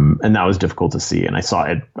 and that was difficult to see. And I saw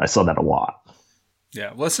that a lot.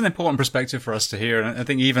 Yeah, well, it's an important perspective for us to hear. And I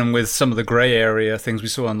think even with some of the gray area things we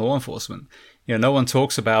saw in law enforcement, no one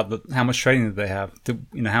talks about how much training did they have?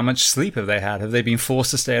 How much sleep have they had? Have they been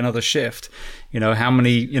forced to stay another shift? How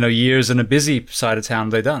many, years in a busy side of town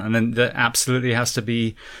have they done? And then that absolutely has to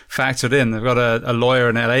be factored in. They've got a lawyer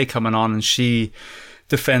in LA coming on, and she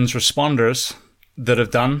defends responders that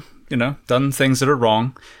have done things that are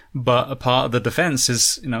wrong. But a part of the defense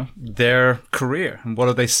is, their career and what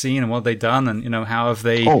have they seen and what have they done and, how have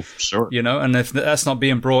they, for sure. And if that's not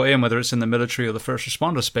being brought in, whether it's in the military or the first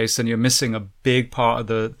responder space, then you're missing a big part of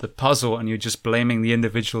the puzzle and you're just blaming the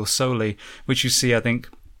individual solely, which you see, I think,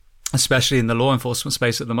 especially in the law enforcement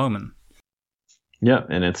space at the moment. Yeah.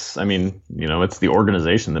 And it's the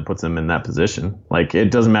organization that puts them in that position. Like,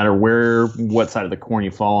 it doesn't matter what side of the coin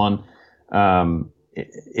you fall on.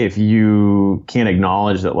 If you can't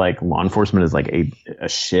acknowledge that like law enforcement is like a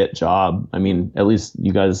shit job, I mean, at least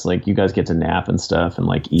you guys get to nap and stuff and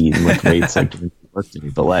like eat and lift weights like work to do.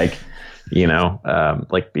 But like,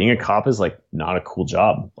 like being a cop is like not a cool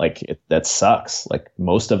job. Like that sucks. Like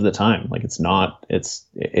most of the time, like it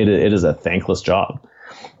is a thankless job.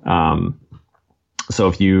 So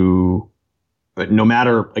if no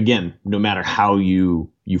matter how you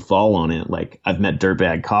fall on it, like I've met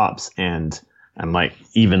dirtbag cops and I'm like,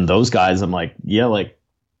 even those guys, I'm like, yeah, like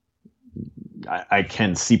I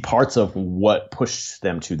can see parts of what pushed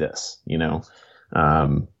them to this, there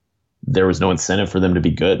was no incentive for them to be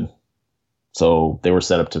good. So they were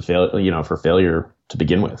set up to fail, for failure to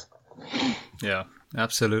begin with. Yeah,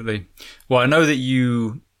 absolutely. Well, I know that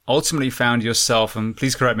you ultimately found yourself, and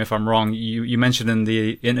please correct me if I'm wrong, you mentioned in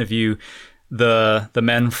the interview the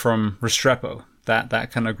men from Restrepo. That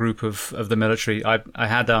kind of group of the military. I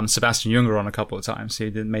had Sebastian Junger on a couple of times. He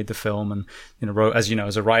made the film and wrote, as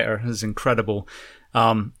a writer, is incredible.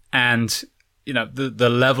 And the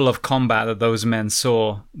level of combat that those men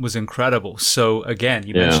saw was incredible. So again,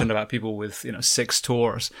 you mentioned about people with 6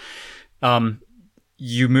 tours.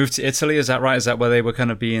 You moved to Italy, is that right? Is that where they were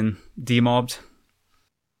kind of being demobbed?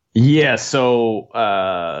 Yeah, so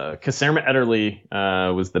Caserma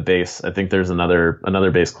Ederle was the base. I think there's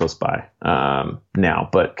another base close by now,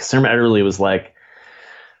 but Caserma Ederle was like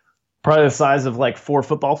probably the size of like 4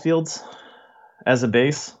 football fields as a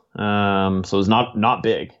base. So it was not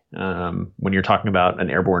big when you're talking about an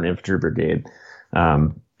airborne infantry brigade.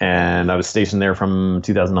 And I was stationed there from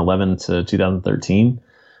 2011 to 2013.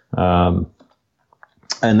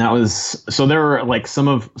 And that was, so there were like some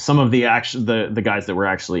of the guys that were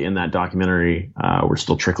actually in that documentary were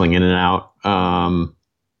still trickling in and out.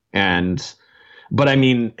 But I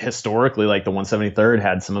mean, historically, like the 173rd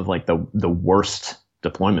had some of like the worst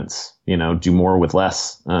deployments, do more with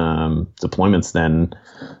less deployments than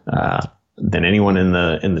anyone in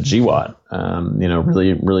the GWOT.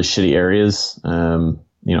 Really, really shitty areas,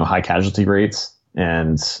 high casualty rates,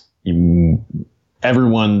 and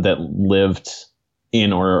everyone that lived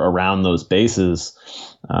in or around those bases,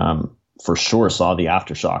 for sure saw the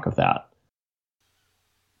aftershock of that.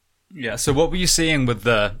 Yeah. So what were you seeing with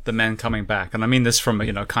the men coming back? And I mean this from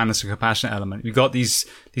a kindness and compassion element. You've got these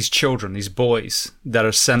children, these boys that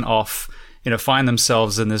are sent off, find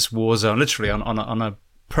themselves in this war zone, literally on a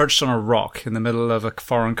perched on a rock in the middle of a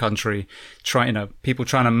foreign country, people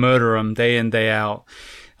trying to murder them day in, day out.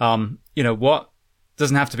 What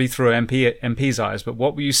doesn't have to be through MP's eyes, but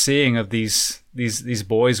what were you seeing of these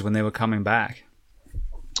boys when they were coming back?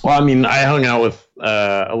 Well, I mean, I hung out with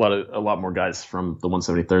a lot more guys from the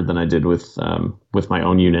 173rd than I did with my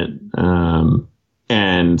own unit,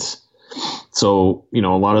 and so a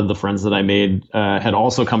lot of the friends that I made had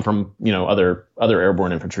also come from other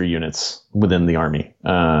airborne infantry units within the Army,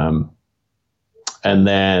 and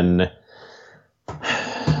then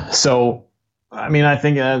so. I mean, I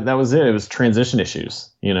think that was it. It was transition issues,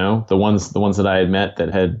 the ones that I had met that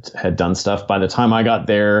had done stuff. By the time I got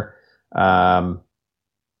there, I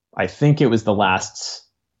think it was the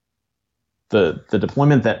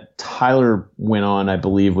deployment that Tyler went on, I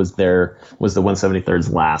believe was the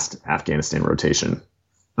 173rd's last Afghanistan rotation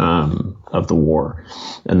of the war.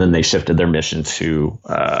 And then they shifted their mission to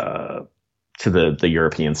the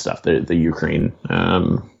European stuff, the Ukraine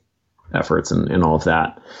efforts and all of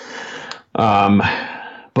that.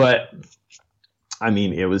 But I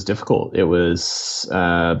mean, it was difficult. It was,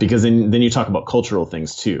 because then you talk about cultural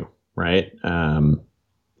things too, right?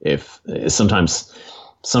 If sometimes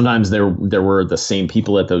there were the same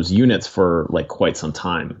people at those units for like quite some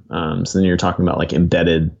time. So then you're talking about like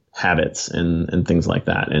embedded habits and things like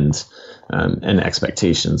that, and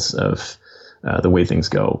expectations of, the way things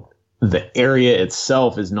go. The area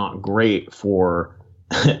itself is not great for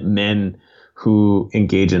men who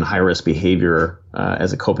engage in high risk behavior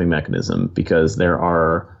as a coping mechanism, because there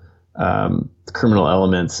are criminal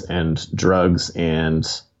elements and drugs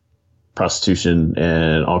and prostitution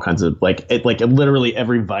and all kinds of literally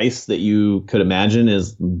every vice that you could imagine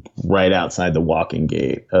is right outside the walking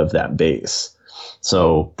gate of that base.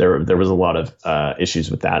 So there was a lot of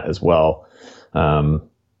issues with that as well. And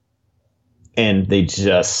they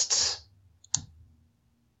just,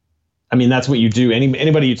 I mean, that's what you do.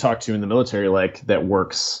 Anybody you talk to in the military, like, that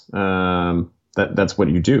works, that's what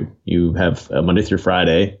you do. You have a Monday through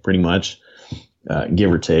Friday, pretty much,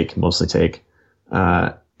 give or take, mostly take.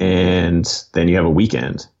 And then you have a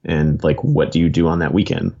weekend, and like, what do you do on that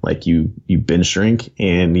weekend? Like, you binge drink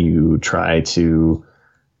and you try to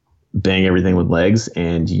bang everything with legs,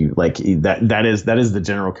 and you like that is the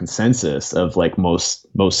general consensus of like most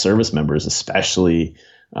service members, especially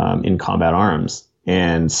in combat arms.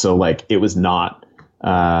 And so like, it was not,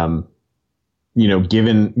 given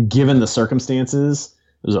the circumstances,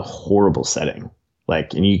 it was a horrible setting.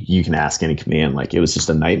 Like, and you can ask any command, like, it was just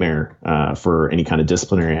a nightmare for any kind of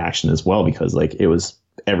disciplinary action as well, because like, it was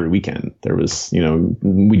every weekend. There was,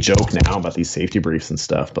 we joke now about these safety briefs and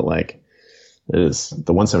stuff, but like, it is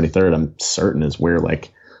the 173rd, I'm certain, is where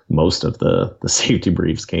like most of the safety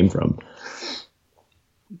briefs came from.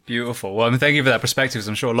 Beautiful. Well, I mean, thank you for that perspective.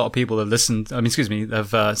 I'm sure a lot of people have have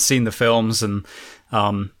seen the films, and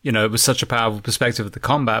it was such a powerful perspective of the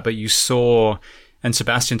combat. But you saw, and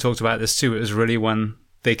Sebastian talked about this too, it was really when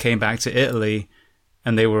they came back to Italy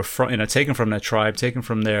and they were taken from their tribe, taken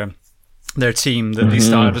from their team, that they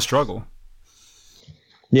started to struggle.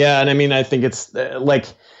 Yeah, and I mean, I think it's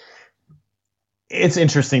it's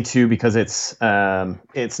interesting too, because it's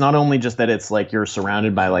not only just that it's like you're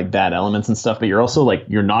surrounded by like bad elements and stuff, but you're also like,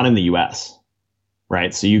 you're not in the US,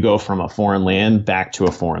 right? So you go from a foreign land back to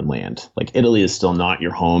a foreign land. Like, Italy is still not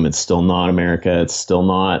your home. It's still not America. It's still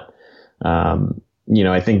not,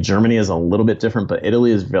 I think Germany is a little bit different, but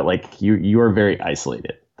Italy is like, you are very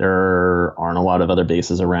isolated. There aren't a lot of other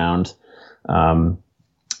bases around.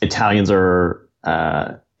 Italians are,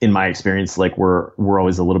 in my experience, like, we're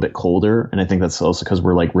always a little bit colder. And I think that's also because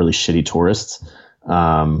we're like really shitty tourists.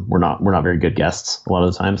 We're not very good guests a lot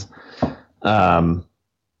of the times.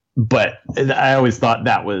 But I always thought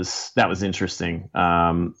that was interesting.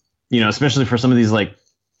 Especially for some of these like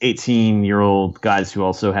 18-year-old guys who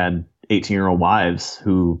also had 18-year-old wives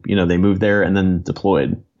who, they moved there and then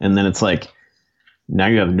deployed. And then it's like, now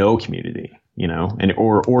you have no community, and,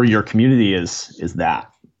 or your community is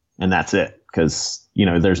that, and that's it. Because,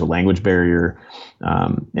 there's a language barrier,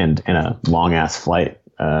 and a long ass flight,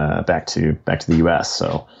 back to the US.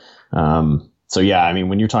 So yeah, I mean,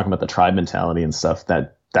 when you're talking about the tribe mentality and stuff,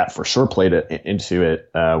 that for sure played into it,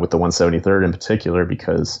 with the 173rd in particular,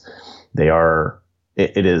 because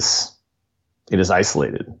it is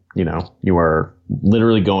isolated. You are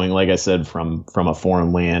literally going, like I said, from a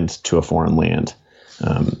foreign land to a foreign land.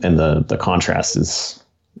 And the contrast is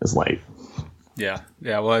light. Yeah.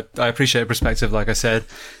 Well, I appreciate perspective, like I said.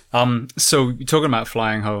 So you're talking about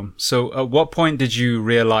flying home. So at what point did you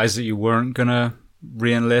realize that you weren't going to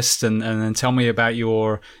re-enlist? And then tell me about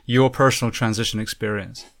your personal transition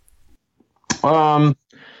experience.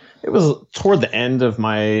 It was toward the end of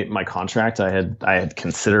my contract. I had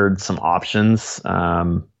considered some options.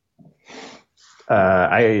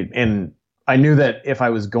 I knew that if I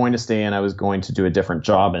was going to stay in, I was going to do a different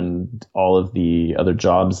job, and all of the other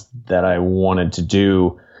jobs that I wanted to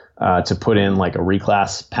do, to put in like a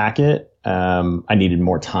reclass packet, I needed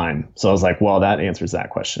more time. So I was like, well, that answers that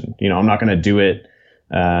question. I'm not going to do it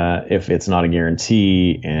if it's not a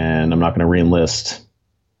guarantee, and I'm not going to re-enlist,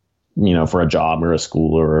 for a job or a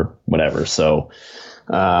school or whatever. So,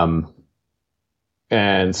 and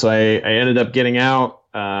so I ended up getting out.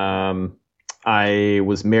 I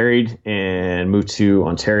was married and moved to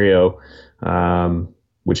Ontario,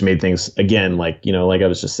 which made things, again, like I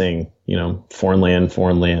was just saying, foreign land,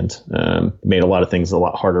 made a lot of things a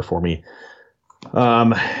lot harder for me.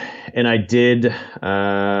 And I did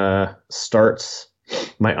start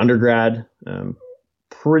my undergrad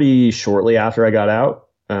pretty shortly after I got out,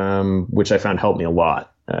 which I found helped me a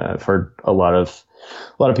lot. I've heard a lot of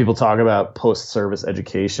people talk about post-service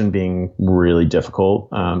education being really difficult.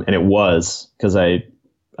 And it was, because I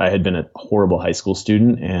had been a horrible high school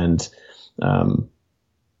student, and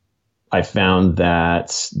I found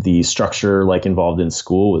that the structure like involved in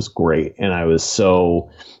school was great. And I was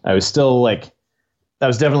still like, I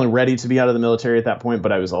was definitely ready to be out of the military at that point,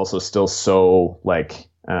 but I was also still so like,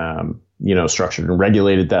 structured and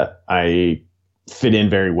regulated that I fit in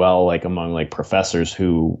very well, like among like professors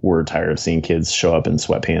who were tired of seeing kids show up in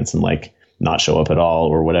sweatpants and like not show up at all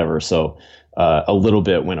or whatever. So a little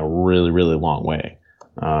bit went a really, really long way.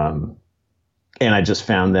 And I just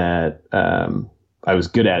found that I was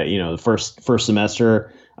good at it. The first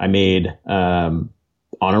semester I made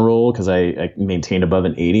honor roll because I maintained above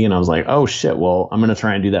an 80, and I was like, oh shit, well, I'm going to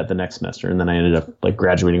try and do that the next semester. And then I ended up like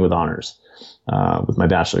graduating with honors with my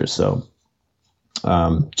bachelor's. So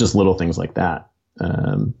just little things like that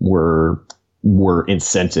were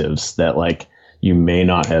incentives that like you may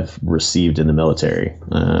not have received in the military.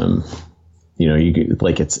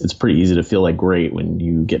 It's pretty easy to feel like great when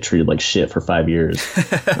you get treated like shit for 5 years.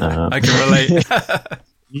 I can relate.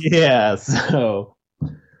 Yeah. So,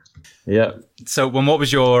 yeah. So, what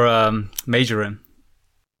was your major in?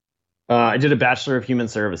 I did a Bachelor of Human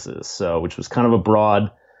Services, which was kind of a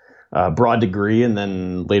broad degree, and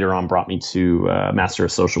then later on brought me to Master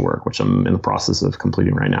of Social Work, which I'm in the process of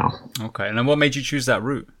completing right now. Okay. And then what made you choose that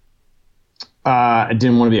route? I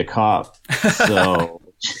didn't want to be a cop, so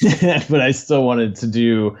but I still wanted to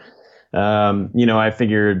do. I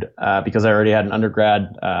figured because I already had an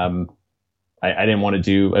undergrad, I didn't want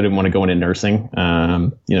to go into nursing.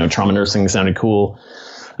 Trauma nursing sounded cool,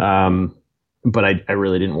 but I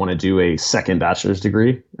really didn't want to do a second bachelor's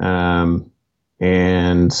degree.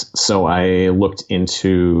 And so I looked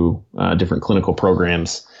into different clinical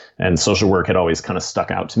programs, and social work had always kind of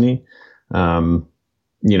stuck out to me.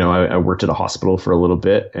 I worked at a hospital for a little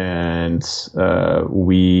bit, and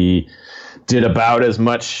we did about as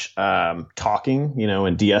much talking,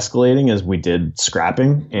 and de-escalating as we did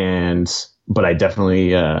scrapping. But I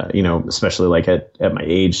definitely, especially like at my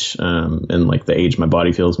age and like the age my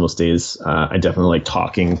body feels most days, I definitely like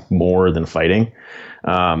talking more than fighting.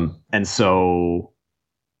 And so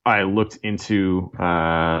I looked into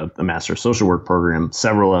the Master of Social Work program,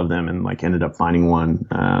 several of them, and like ended up finding one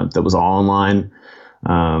that was all online.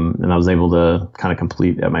 And I was able to kind of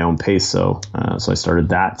complete at my own pace. So I started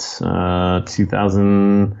that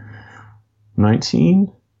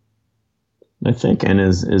 2019, I think, and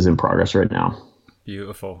is in progress right now.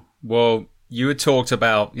 Beautiful. Well, you had talked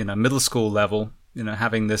about, middle school level,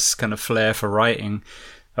 having this kind of flair for writing.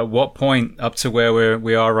 At what point up to where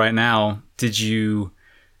we are right now did you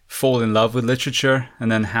fall in love with literature? And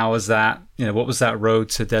then how was that, what was that road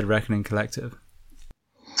to Dead Reckoning Collective?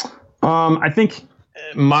 I think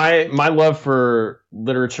my love for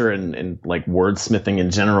literature and like wordsmithing in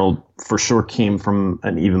general for sure came from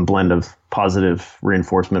an even blend of positive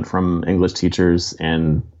reinforcement from English teachers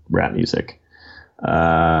and rap music.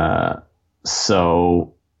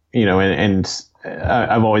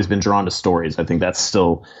 I've always been drawn to stories. I think that's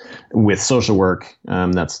still with social work.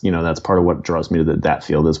 That's part of what draws me to that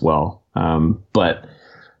field as well. But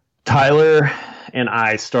Tyler and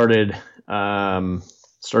I started a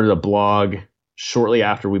blog shortly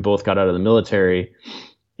after we both got out of the military,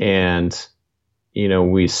 and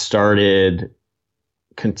we started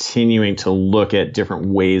continuing to look at different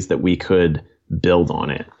ways that we could build on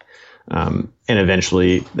it, and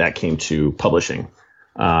eventually that came to publishing,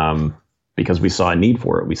 because we saw a need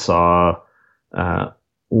for it. We saw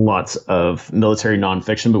lots of military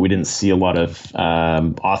nonfiction, but we didn't see a lot of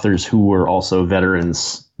authors who were also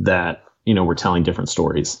veterans that were telling different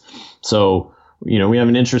stories. So we have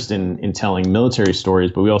an interest in telling military stories,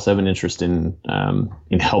 but we also have an interest in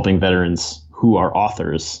helping veterans who are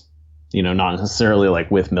authors, not necessarily like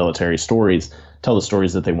with military stories, tell the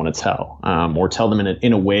stories that they want to tell, or tell them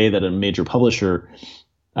in a way that a major publisher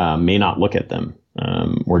may not look at them,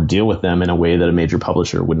 or deal with them in a way that a major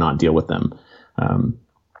publisher would not deal with them.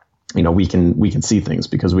 We can see things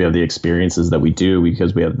because we have the experiences that we do,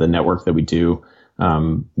 because we have the network that we do.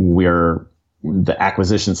 We are the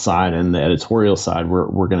acquisition side and the editorial side.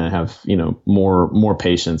 We're going to have more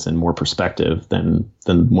patience and more perspective than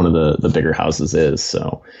one of the bigger houses is.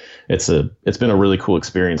 So it's been a really cool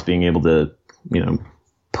experience being able to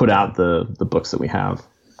put out the books that we have.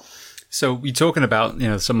 So you're talking about,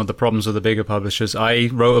 some of the problems with the bigger publishers. I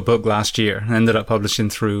wrote a book last year and ended up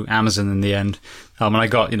publishing through Amazon in the end. And I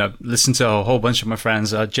got, listened to a whole bunch of my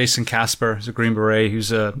friends. Jason Casper, who's a Green Beret,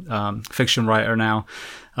 who's a fiction writer now.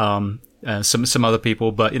 Some other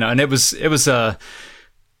people, but, and it was an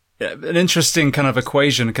interesting kind of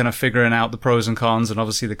equation, kind of figuring out the pros and cons. And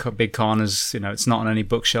obviously the big con is, it's not on any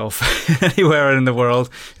bookshelf anywhere in the world.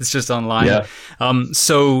 It's just online. Yeah.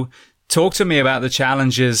 So talk to me about the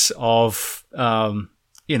challenges of, a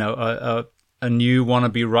new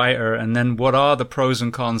wannabe writer, and then what are the pros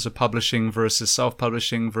and cons of publishing versus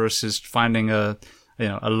self-publishing versus finding a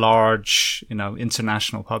large,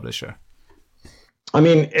 international publisher? I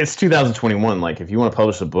mean, it's 2021. Like, if you want to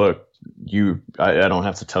publish a book, I don't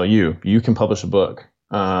have to tell you, you can publish a book.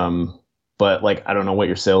 But but like, I don't know what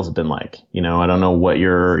your sales have been like. You know, I don't know what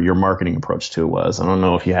your marketing approach to it was. I don't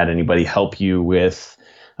know if you had anybody help you with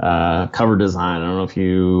cover design. I don't know if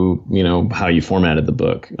you know, how you formatted the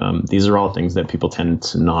book. These are all things that people tend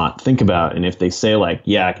to not think about. And if they say like,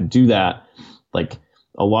 yeah, I can do that, like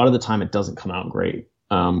a lot of the time it doesn't come out great,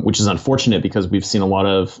 which is unfortunate because we've seen a lot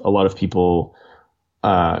of people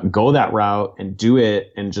go that route and do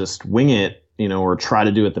it and just wing it, you know, or try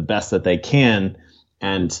to do it the best that they can.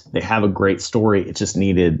 And they have a great story. It just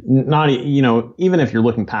needed not, you know, even if you're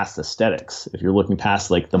looking past aesthetics, if you're looking past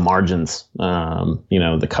like the margins, you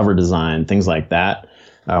know, the cover design, things like that,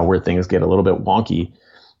 where things get a little bit wonky,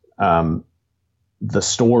 the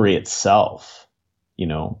story itself, you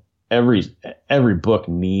know, every book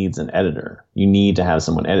needs an editor. You need to have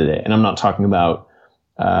someone edit it. And I'm not talking about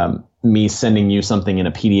me sending you something in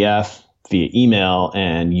a PDF via email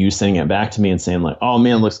and you sending it back to me and saying like, oh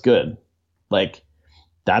man, looks good. Like,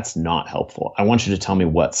 that's not helpful. I want you to tell me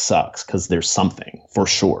what sucks, because there's something for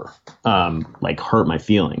sure, like hurt my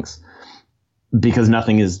feelings, because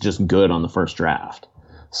nothing is just good on the first draft.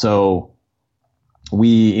 So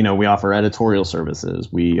we offer editorial services.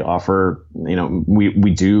 We offer, you know,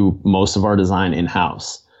 we do most of our design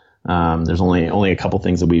in-house. There's only a couple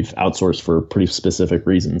things that we've outsourced for pretty specific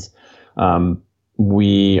reasons.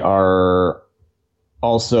 We are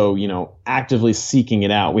also, you know, actively seeking it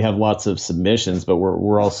out. We have lots of submissions, but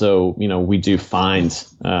we're also, you know, we do find,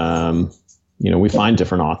 you know, we find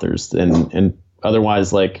different authors and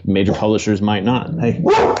otherwise like major publishers might not. Hey.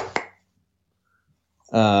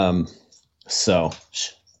 So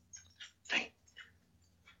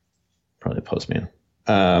probably the postman.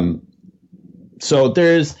 So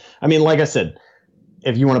there's, I mean, like I said,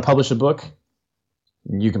 if you want to publish a book,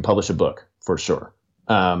 you can publish a book for sure.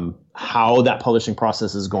 How that publishing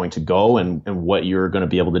process is going to go and what you're going to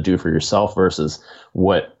be able to do for yourself versus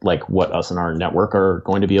what us and our network are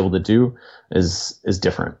going to be able to do is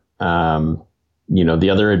different. You know, the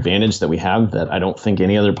other advantage that we have that I don't think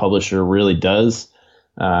any other publisher really does,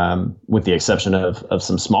 with the exception of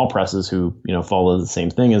some small presses who, you know, follow the same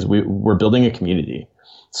thing, is we're building a community.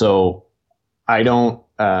 So I don't,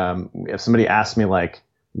 if somebody asks me like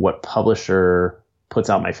what publisher puts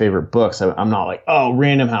out my favorite books, I'm not like, oh,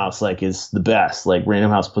 Random House like is the best. Like Random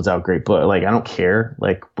House puts out great books. Like, I don't care,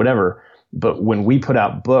 like whatever. But when we put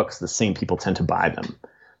out books, the same people tend to buy them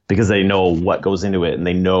because they know what goes into it and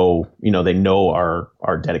they know, you know, they know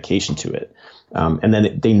our dedication to it. And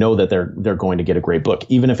then they know that they're going to get a great book,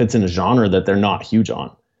 even if it's in a genre that they're not huge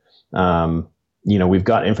on. You know, we've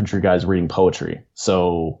got infantry guys reading poetry.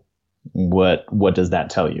 So what does that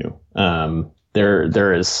tell you?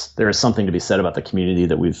 There is something to be said about the community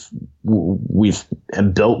that we've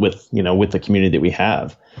built with, you know, with the community that we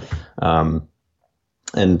have.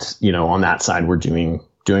 And, you know, on that side, we're doing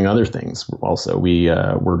other things also.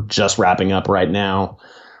 We're just wrapping up right now.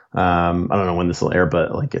 I don't know when this will air,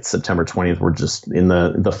 but like it's September 20th. We're just in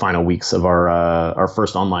the final weeks of our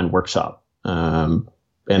first online workshop. And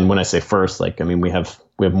when I say first, like, I mean, we have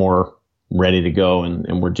more ready to go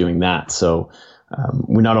and we're doing that. So,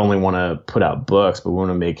 we not only want to put out books, but we want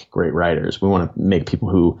to make great writers. We want to make people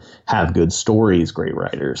who have good stories great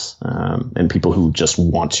writers, and people who just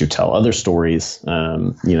want to tell other stories,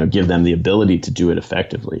 you know, give them the ability to do it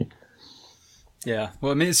effectively. Yeah.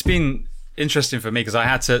 Well, I mean, it's been interesting for me because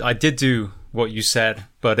I did do what you said,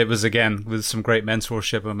 but it was, again, with some great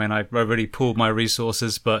mentorship. I mean, I really pooled my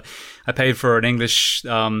resources, but I paid for an English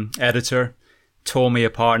editor. Tore me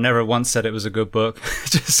apart, never once said it was a good book.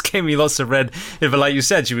 Just gave me lots of red. But like you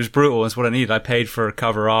said, she was brutal. That's what I needed. I paid for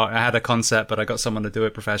cover art. I had a concept, but I got someone to do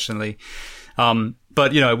it professionally.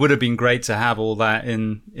 But, you know, it would have been great to have all that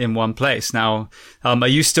in one place. Now, are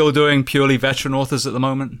you still doing purely veteran authors at the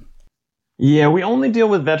moment? Yeah, we only deal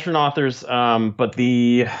with veteran authors, but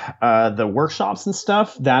the workshops and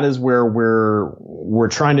stuff, that is where we're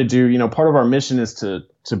trying to do, you know, part of our mission is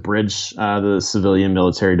to bridge the civilian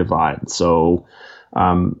military divide. So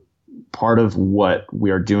part of what we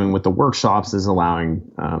are doing with the workshops is allowing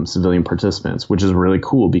civilian participants, which is really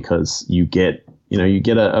cool because you get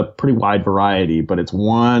a pretty wide variety, but it's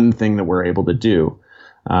one thing that we're able to do.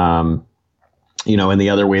 You know, and the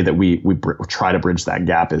other way that we try to bridge that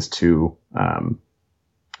gap is to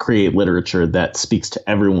create literature that speaks to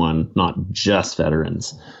everyone, not just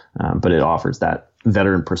veterans, but it offers that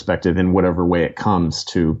veteran perspective in whatever way it comes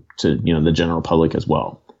to you know, the general public as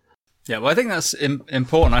well. Yeah, well, I think that's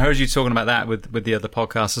important. I heard you talking about that with the other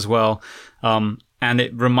podcasts as well, and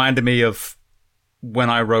it reminded me of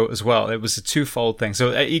when I wrote as well. It was a twofold thing.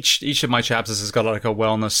 So each of my chapters has got like a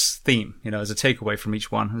wellness theme, you know, as a takeaway from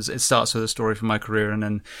each one. It starts with a story from my career and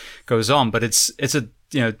then goes on. But it's a,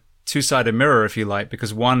 you know, two-sided mirror, if you like,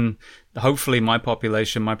 because one, hopefully my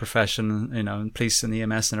population, my profession, and police and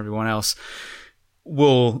EMS and everyone else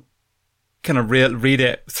will kind of read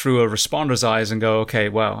it through a responder's eyes and go, okay,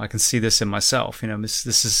 well, I can see this in myself.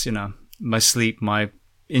 This is, my sleep, my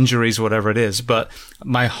injuries, whatever it is. But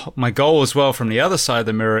my goal as well from the other side of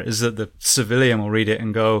the mirror is that the civilian will read it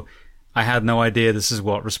and go, I had no idea this is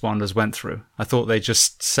what responders went through. I thought they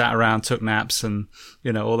just sat around, took naps and,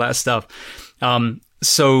 all that stuff. And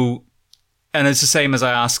it's the same as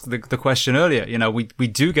I asked the question earlier. We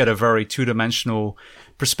do get a very two-dimensional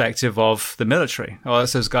perspective of the military. Oh,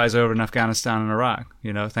 that's those guys over in Afghanistan and Iraq.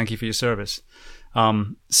 Thank you for your service.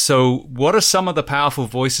 So what are some of the powerful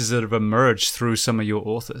voices that have emerged through some of your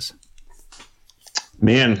authors?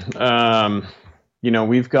 Man,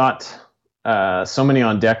 we've got so many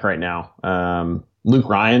on deck right now. Luke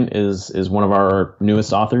Ryan is one of our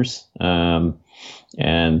newest authors,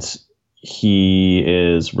 and he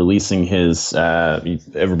is releasing his.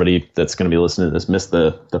 Everybody that's going to be listening to this missed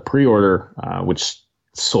the pre-order, which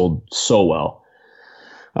sold so well,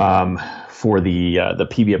 for the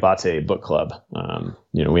PB Abate book club.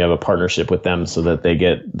 We have a partnership with them so that they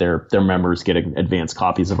get their members get advanced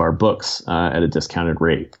copies of our books at a discounted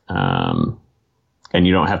rate. And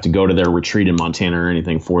you don't have to go to their retreat in Montana or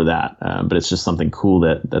anything for that. But it's just something cool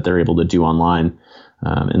that they're able to do online,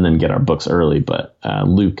 and then get our books early. But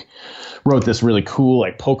Luke wrote this really cool,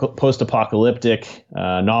 like post-apocalyptic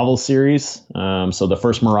novel series. So the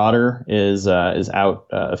first Marauder is out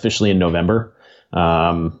officially in November.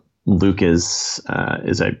 Luke is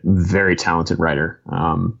a very talented writer.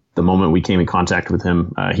 The moment we came in contact with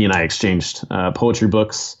him, he and I exchanged poetry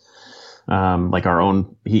books. Like our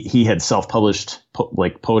own, he had self-published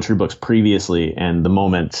poetry books previously, and the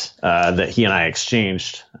moment that he and I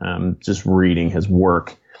exchanged, just reading his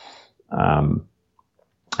work,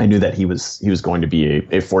 I knew that he was going to be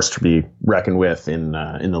a force to be reckoned with in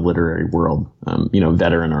the literary world,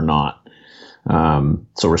 veteran or not.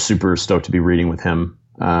 So we're super stoked to be reading with him.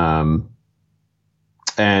 And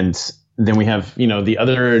then we have the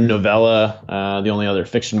other novella, the only other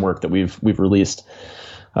fiction work that we've released.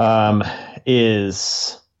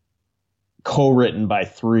 Is co-written by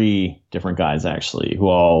 3 different guys, actually, who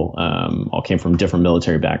all came from different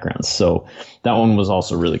military backgrounds. So that one was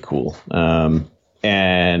also really cool,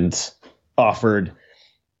 and offered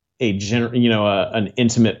an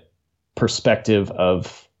intimate perspective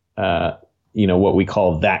of what we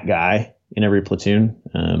call that guy in every platoon.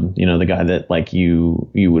 The guy that you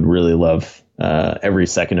would really love every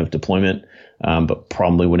second of deployment, but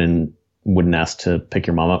probably wouldn't ask to pick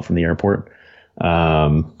your mom up from the airport,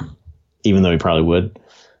 even though he probably would.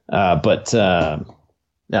 That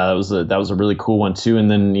was a really cool one too.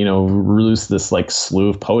 And then released this slew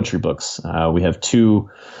of poetry books. We have two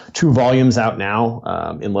volumes out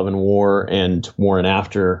now, In Love and War and War and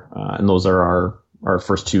After, and those are our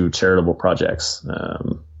first 2 charitable projects.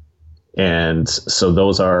 And so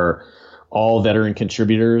those are all veteran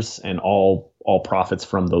contributors, and all profits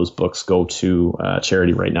from those books go to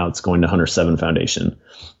charity. Right now it's going to Hunter 7 Foundation.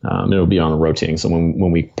 It'll be on a rotating. So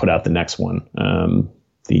when we put out the next one,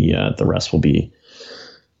 the rest will be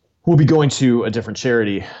going to a different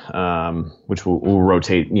charity, which will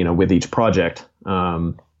rotate, with each project.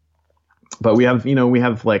 But we have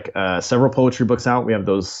several poetry books out. We have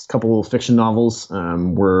those couple fiction novels.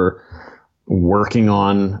 We're working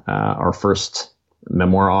on our first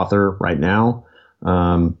memoir author right now.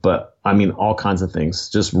 But I mean, all kinds of things,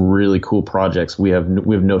 just really cool projects. We have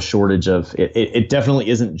no shortage of it. It definitely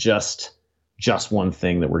isn't just one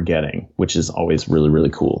thing that we're getting, which is always really, really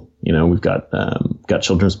cool. We've got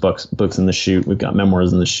children's books in the chute. We've got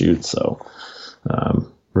memoirs in the chute. So,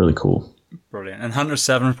 really cool. Brilliant. And Hunter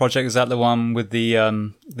 7 project, is that the one with the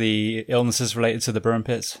illnesses related to the burn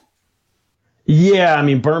pits? Yeah. I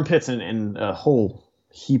mean, burn pits and a whole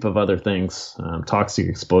heap of other things. Toxic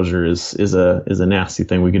exposure is a nasty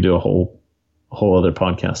thing. We could do a whole other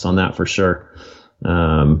podcast on that for sure.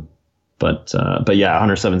 But yeah,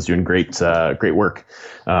 Hunter 7's doing great work.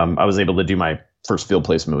 I was able to do my first field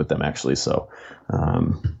placement with them, actually. So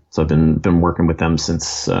I've been working with them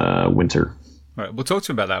since winter. All right, we'll talk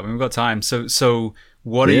to you about that when we've got time. So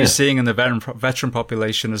what are you seeing in the veteran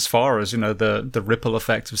population as far as the ripple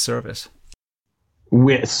effect of service?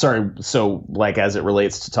 So as it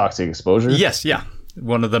relates to toxic exposure? Yes, yeah.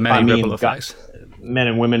 One of the many ripple effects. Men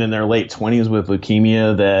and women in their late 20s with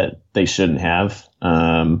leukemia that they shouldn't have,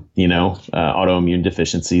 autoimmune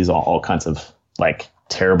deficiencies, all kinds of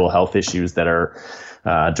terrible health issues that are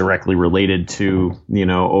directly related to,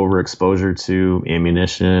 overexposure to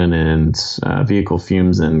ammunition and vehicle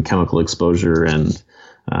fumes and chemical exposure and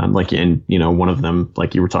Like, and one of them,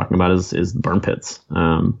 like you were talking about, is the burn pits.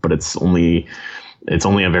 But it's only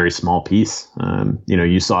a very small piece.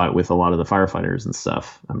 You saw it with a lot of the firefighters and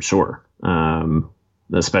stuff, I'm sure.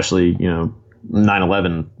 Especially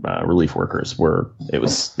 9/11 relief workers, where it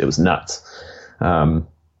was nuts.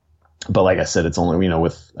 But like I said, it's only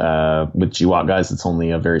with GWOT guys, it's only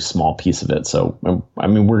a very small piece of it. So I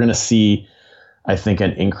mean, we're going to see, I think,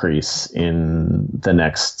 an increase in the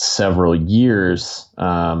next several years,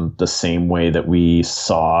 the same way that we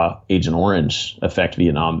saw Agent Orange affect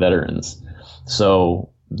Vietnam veterans. So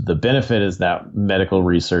the benefit is that medical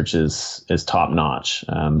research is top notch.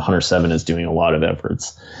 Hunter 7 is doing a lot of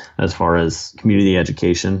efforts as far as community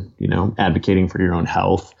education, advocating for your own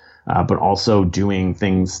health, but also doing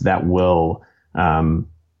things that will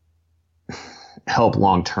help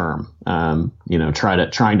long term.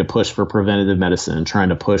 Trying to push for preventative medicine, trying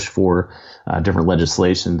to push for different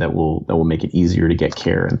legislation that will make it easier to get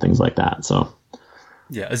care and things like that. So,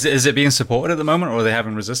 yeah, is it being supported at the moment, or are they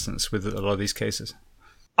having resistance with a lot of these cases?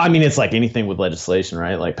 I mean, it's like anything with legislation,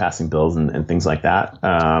 right? Like passing bills and things like that.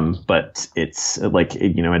 But it's like,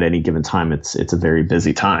 at any given time, it's a very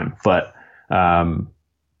busy time. But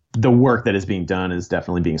the work that is being done is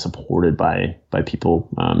definitely being supported by people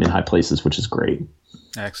in high places, which is great.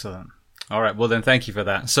 Excellent. All right. Well, then thank you for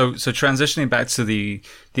that. So transitioning back to the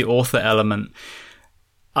author element,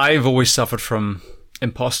 I've always suffered from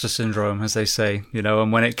imposter syndrome, as they say,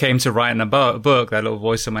 and when it came to writing a book, that little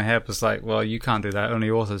voice in my head was like, well, you can't do that. Only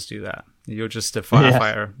authors do that. You're just a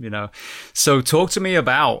firefighter, So talk to me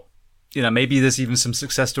about, maybe there's even some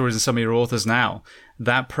success stories in some of your authors now,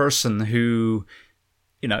 that person who,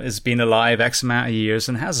 has been alive X amount of years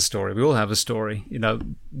and has a story. We all have a story.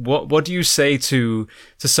 What do you say to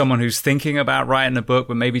someone who's thinking about writing a book,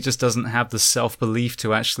 but maybe just doesn't have the self-belief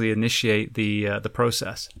to actually initiate the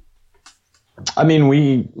process? I mean,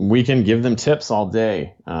 we can give them tips all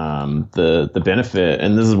day. The benefit,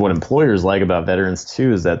 and this is what employers like about veterans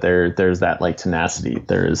too, is that there's that like tenacity.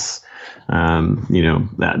 There's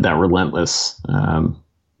that relentless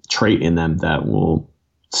trait in them that will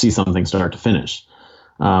see something start to finish.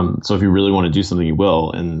 So if you really want to do something, you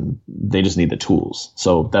will, and they just need the tools.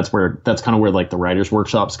 So that's kind of where like the writers'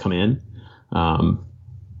 workshops come in.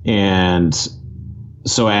 And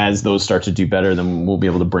so as those start to do better, then we'll be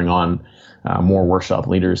able to bring on more workshop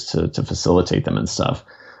leaders to facilitate them and stuff.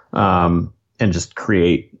 And just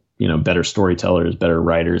create, better storytellers, better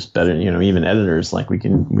writers, better, even editors. Like we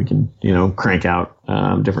can, crank out,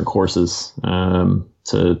 different courses,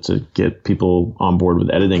 to get people on board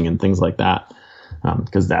with editing and things like that.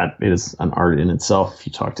 Because that is an art in itself. If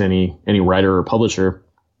you talk to any writer or publisher,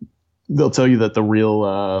 they'll tell you that the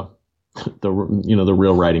real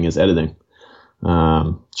real writing is editing,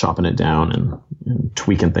 chopping it down and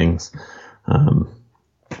tweaking things.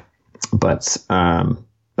 But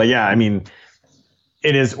yeah, I mean,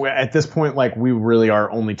 it is at this point, like we really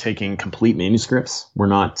are only taking complete manuscripts. We're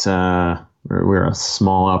not, we're a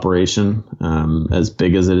small operation, as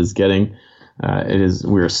big as it is getting.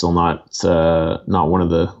 We're still not one of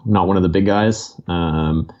the big guys.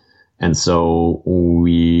 And so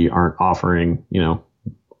we aren't offering,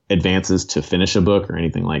 advances to finish a book or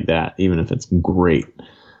anything like that, even if it's great.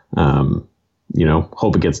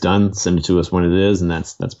 Hope it gets done, send it to us when it is. And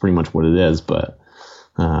that's pretty much what it is. But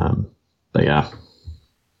yeah.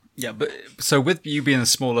 Yeah. But so with you being a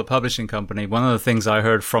smaller publishing company, one of the things I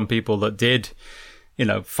heard from people that did,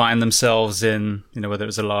 find themselves in, whether it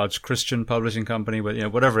was a large Christian publishing company,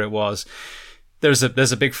 but, whatever it was, there's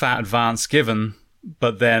a big fat advance given,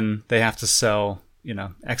 but then they have to sell,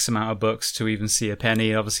 X amount of books to even see a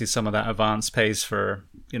penny. Obviously some of that advance pays for,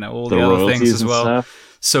 all the other things as well.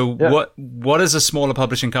 Stuff. So yeah. What is a smaller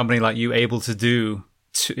publishing company like you able to do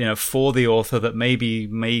to, for the author that maybe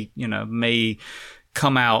may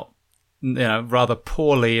come out, rather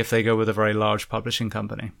poorly if they go with a very large publishing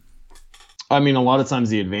company? I mean, a lot of times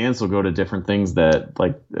the advance will go to different things that,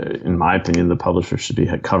 like, in my opinion, the publisher should be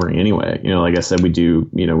covering anyway. Like I said, we do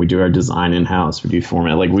our design in-house, we do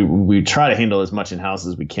format, like we try to handle as much in-house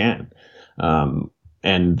as we can.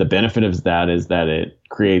 And the benefit of that is that it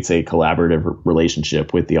creates a collaborative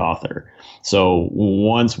relationship with the author. So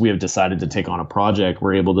once we have decided to take on a project,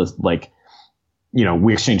 we're able to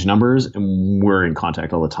we exchange numbers and we're in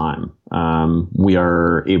contact all the time. We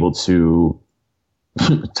are able to,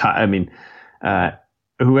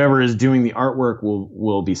 whoever is doing the artwork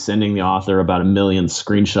will be sending the author about 1 million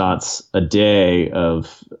screenshots a day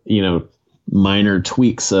of, minor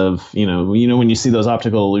tweaks of, when you see those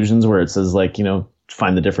optical illusions where it says like,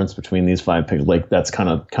 find the difference between these 5 pixels, like that's kind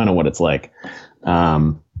of what it's like.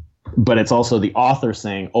 But it's also the author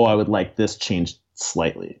saying, oh, I would like this changed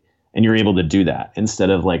slightly. And you're able to do that instead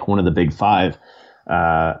of like one of the big five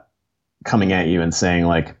coming at you and saying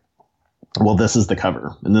like, well, this is the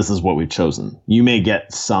cover and this is what we've chosen. You may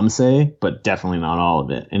get some say, but definitely not all of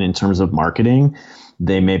it. And in terms of marketing,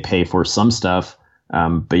 they may pay for some stuff,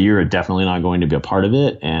 but you're definitely not going to be a part of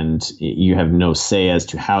it. And you have no say as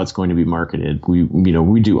to how it's going to be marketed.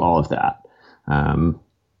 We do all of that. And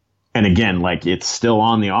again, like it's still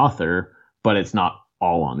on the author, but it's not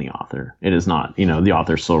all on the author. It is not, the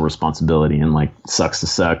author's sole responsibility and like sucks to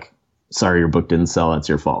suck. Sorry, your book didn't sell. That's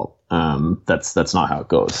your fault. That's not how it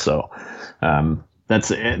goes. So,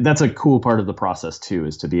 that's a cool part of the process too,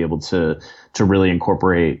 is to be able to really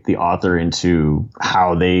incorporate the author into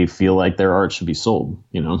how they feel like their art should be sold,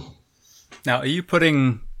 Now, are you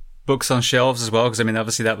putting books on shelves as well? Because I mean,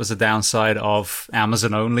 obviously that was the downside of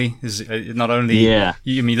Amazon only. Is not only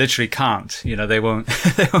you literally can't. They won't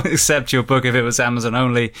accept your book if it was Amazon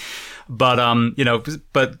only. But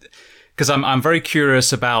because I'm very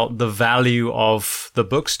curious about the value of the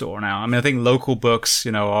bookstore now. I mean, I think local books,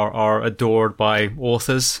 are adored by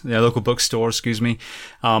authors, local bookstores, excuse me.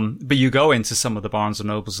 But you go into some of the Barnes and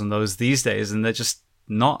Nobles and those these days, and they're just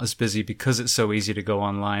not as busy because it's so easy to go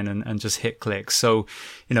online and just hit click. So,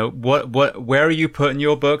 where are you putting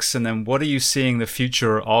your books? And then what are you seeing the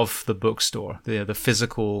future of the bookstore, the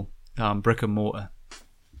physical brick and mortar?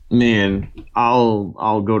 Man,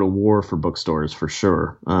 I'll go to war for bookstores for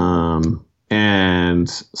sure. And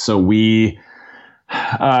so we,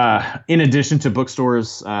 in addition to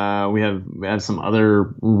bookstores, we have some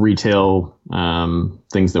other retail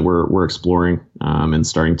things that we're exploring and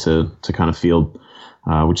starting to kind of field,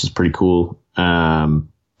 which is pretty cool.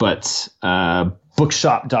 But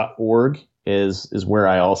bookshop.org is where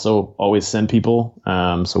I also always send people.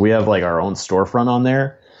 So we have like our own storefront on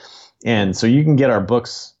there, and so you can get our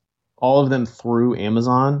books, all of them, through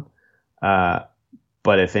Amazon.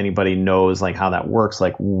 But if anybody knows like how that works,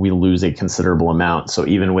 like we lose a considerable amount. So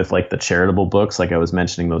even with like the charitable books, like I was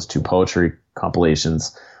mentioning, those 2 poetry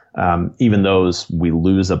compilations, even those we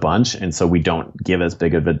lose a bunch. And so we don't give as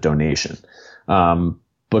big of a donation.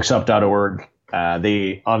 Bookshop.org,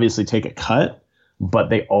 they obviously take a cut, but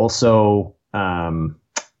they also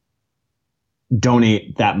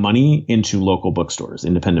donate that money into local bookstores,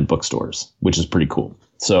 independent bookstores, which is pretty cool.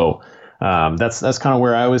 So that's kind of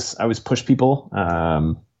where I always push people,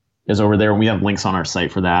 is over there. And we have links on our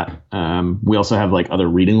site for that. We also have like other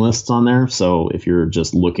reading lists on there. So if you're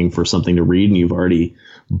just looking for something to read and you've already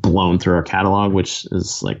blown through our catalog, which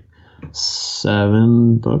is like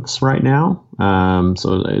 7 books right now.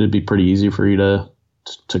 So it'd be pretty easy for you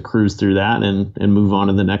to cruise through that and move on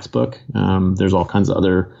to the next book. There's all kinds of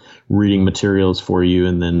other reading materials for you.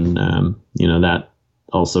 And then, that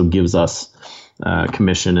also gives us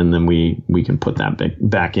commission, and then we can put that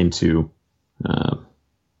back into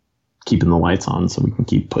keeping the lights on so we can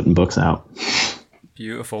keep putting books out.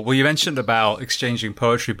 Beautiful. Well, you mentioned about exchanging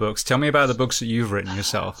poetry books. Tell me about the books that you've written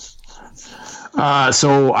yourself.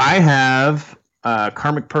 So I have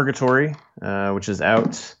Karmic Purgatory, which is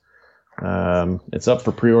out. It's up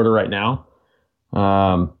for pre-order right now.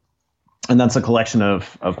 And that's a collection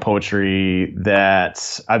of poetry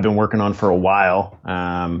that I've been working on for a while,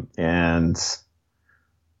 and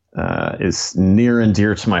is near and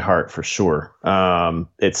dear to my heart for sure.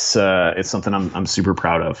 It's something I'm super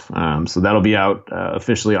proud of. So that'll be out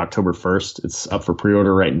officially October 1st. It's up for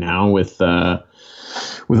pre-order right now with a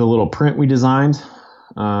little print we designed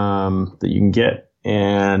that you can get,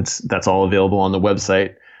 and that's all available on the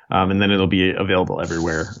website. And then it'll be available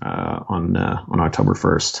everywhere on October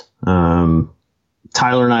 1st.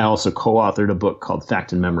 Tyler and I also co-authored a book called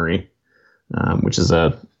Fact and Memory, which is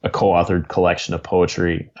a co-authored collection of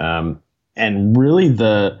poetry. And really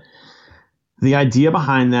the idea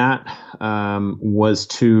behind that was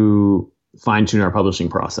to fine-tune our publishing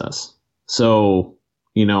process. So,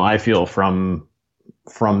 I feel from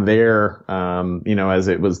there, as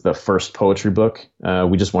it was the first poetry book,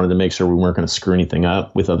 we just wanted to make sure we weren't going to screw anything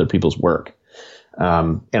up with other people's work.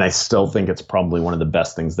 And I still think it's probably one of the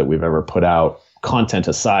best things that we've ever put out, content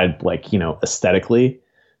aside, like, aesthetically.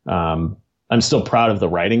 I'm still proud of the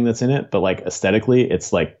writing that's in it, but like aesthetically,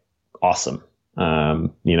 it's like awesome.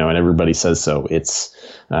 And everybody says so. It's,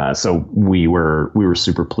 so we were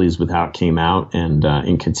super pleased with how it came out,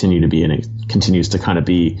 and continue to be, and it continues to kind of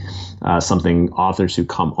be, something authors who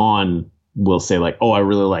come on will say like, oh, I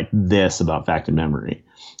really like this about Fact and Memory.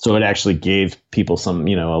 So it actually gave people some,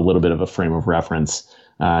 a little bit of a frame of reference.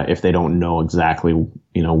 If they don't know exactly,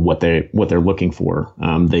 what they're looking for,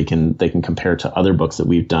 they can compare to other books that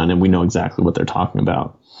we've done, and we know exactly what they're talking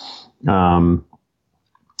about.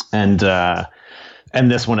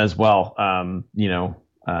 and this one as well.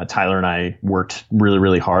 Tyler and I worked really,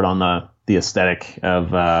 really hard on the aesthetic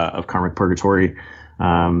of Karmic Purgatory.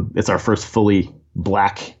 It's our first fully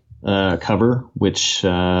black cover, which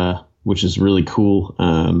is really cool.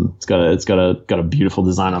 It's got a beautiful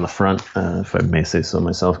design on the front, if I may say so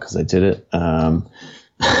myself, because I did it.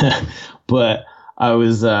 But I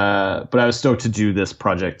was stoked to do this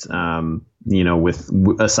project. Aside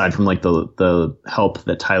from like the help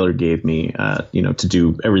that Tyler gave me, to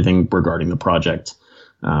do everything regarding the project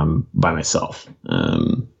by myself.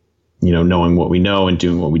 Knowing what we know and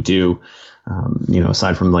doing what we do.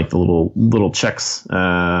 Aside from like the little checks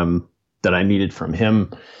that I needed from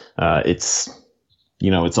him, it's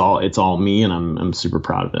all me, and I'm super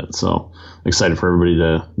proud of it. So excited for everybody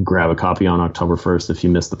to grab a copy on October 1st. If you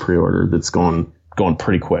missed the pre-order, that's going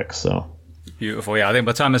pretty quick. So beautiful. Yeah, I think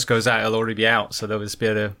by the time this goes out, it'll already be out, so they'll just be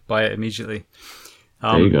able to buy it immediately.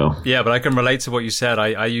 There you go. Yeah, but I can relate to what you said.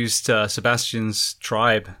 I used Sebastian's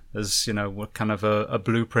Tribe as kind of a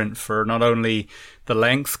blueprint for not only the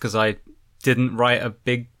length, because I didn't write a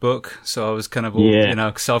big book, so I was kind of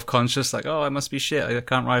all self-conscious, like, oh, I must be shit, I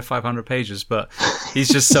can't write 500 pages, but he's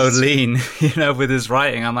just so lean, with his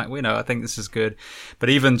writing. I'm like, I think this is good. But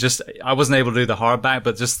even just, I wasn't able to do the hardback,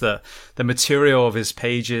 but just the material of his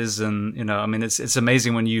pages, and it's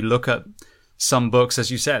amazing when you look at some books,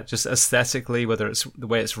 as you said, just aesthetically, whether it's the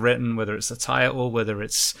way it's written, whether it's the title, whether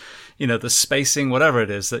it's, the spacing, whatever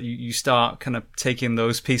it is, that you start kind of taking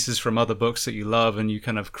those pieces from other books that you love, and you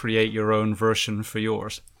kind of create your own version for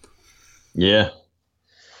yours. Yeah.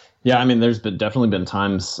 Yeah. I mean, there's definitely been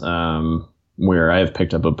times where I have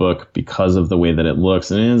picked up a book because of the way that it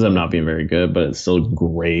looks, and it ends up not being very good, but it's still a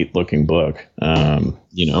great looking book. I'm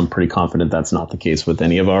pretty confident that's not the case with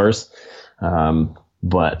any of ours.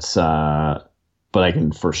 But I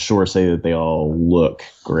can for sure say that they all look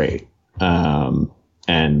great. And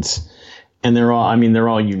they're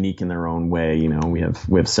all unique in their own way. We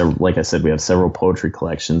have several, like I said, we have several poetry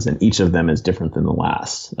collections, and each of them is different than the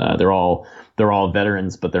last. They're all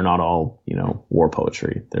veterans, but they're not all, war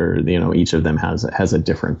poetry. They're, each of them has a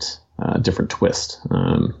different twist.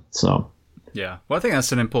 Yeah. Well, I think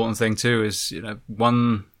that's an important thing too, is,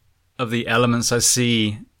 one of the elements I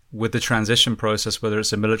see with the transition process, whether it's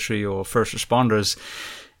the military or first responders,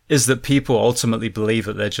 is that people ultimately believe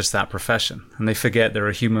that they're just that profession, and they forget they're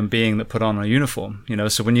a human being that put on a uniform.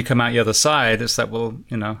 So when you come out the other side, it's like, well,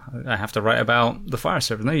 I have to write about the fire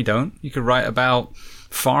service. No, you don't. You could write about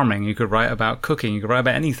farming. You could write about cooking. You could write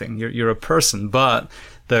about anything. You're a person, but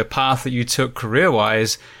the path that you took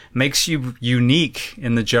career-wise makes you unique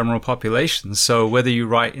in the general population. So whether you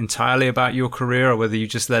write entirely about your career or whether you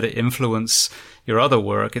just let it influence your other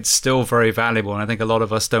work, it's still very valuable. And I think a lot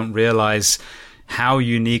of us don't realize how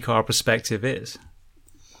unique our perspective is.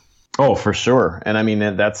 Oh, for sure. And I mean,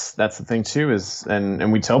 that's the thing too, is,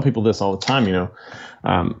 and we tell people this all the time,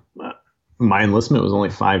 my enlistment was only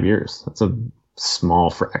 5 years. That's a small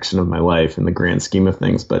fraction of my life in the grand scheme of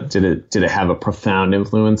things, but did it have a profound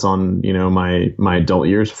influence on, my adult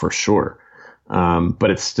years? For sure. But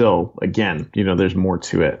it's still, again, there's more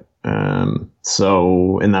to it. And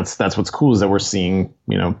that's what's cool, is that we're seeing,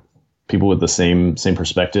 people with the same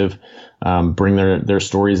perspective, bring their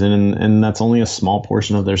stories in, and that's only a small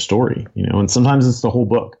portion of their story, and sometimes it's the whole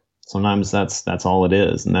book. Sometimes that's all it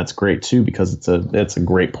is. And that's great too, because it's a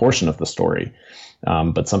great portion of the story.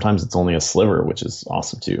 But sometimes it's only a sliver, which is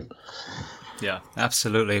awesome too. Yeah,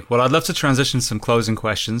 absolutely. Well, I'd love to transition to some closing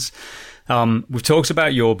questions. We've talked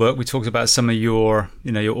about your book. We talked about some of your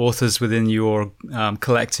authors within your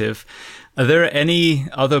collective. Are there any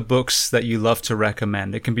other books that you love to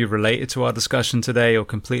recommend? It can be related to our discussion today or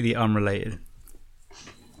completely unrelated.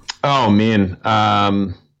 Oh, man.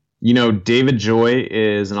 David Joy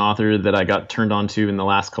is an author that I got turned on to in the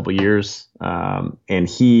last couple of years. And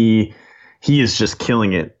he is just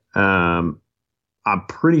killing it. I'm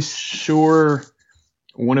pretty sure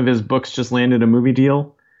one of his books just landed a movie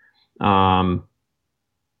deal. And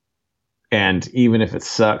even if it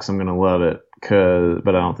sucks, I'm going to love it.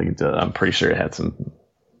 But I don't think it does. I'm pretty sure it had some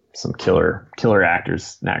killer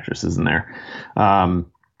actors and actresses in there.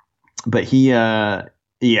 But he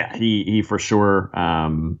for sure,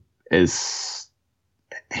 is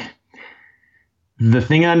the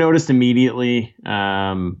thing I noticed immediately,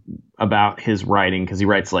 about his writing, because he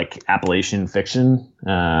writes like Appalachian fiction.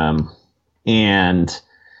 And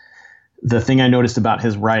the thing I noticed about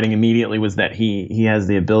his writing immediately was that he has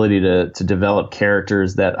the ability to develop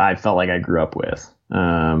characters that I felt like I grew up with.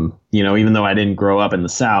 Even though I didn't grow up in the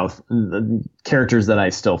South, the characters that I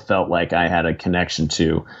still felt like I had a connection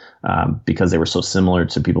to, because they were so similar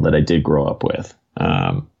to people that I did grow up with.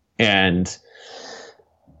 And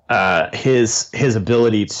his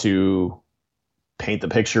ability to paint the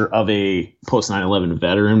picture of a post 9/11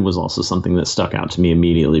 veteran was also something that stuck out to me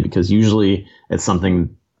immediately, because usually it's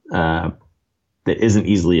something that isn't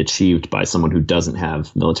easily achieved by someone who doesn't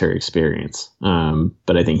have military experience.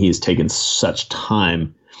 But I think he's taken such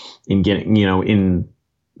time in getting, in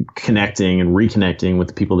connecting and reconnecting with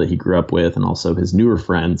the people that he grew up with, and also his newer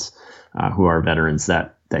friends who are veterans,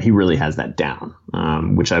 that he really has that down,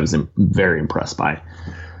 which I was very impressed by.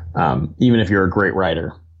 Even if you're a great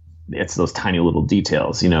writer, it's those tiny little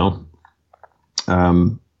details, and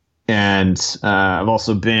I've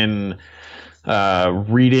also been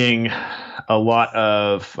reading a lot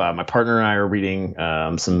of my partner and I are reading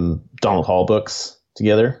some Donald Hall books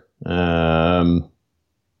together.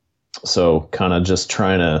 So kind of just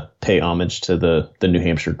trying to pay homage to the New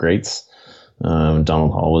Hampshire greats.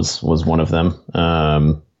 Donald Hall was one of them.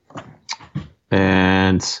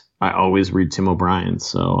 And I always read Tim O'Brien,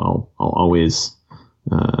 so I'll always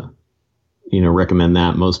recommend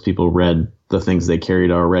that. Most people read the things they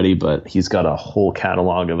carried already, but he's got a whole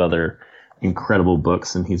catalog of other incredible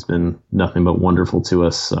books, and he's been nothing but wonderful to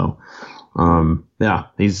us. So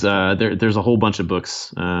he's there's a whole bunch of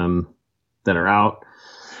books that are out.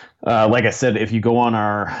 Like I said, if you go on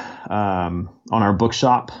our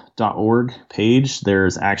bookshop.org page,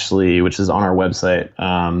 there's actually, which is on our website,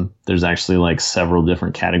 there's actually like several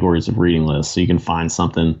different categories of reading lists. So you can find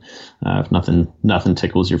something, if nothing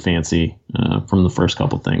tickles your fancy, from the first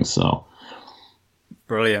couple things. So.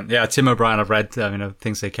 Brilliant. Yeah. Tim O'Brien, I've read,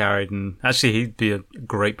 things they carried, and actually he'd be a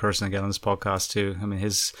great person to get on this podcast too. I mean,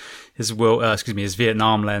 his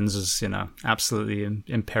Vietnam lens is, absolutely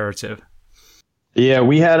imperative. Yeah,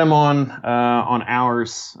 we had him on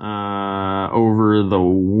ours over the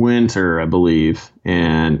winter, I believe,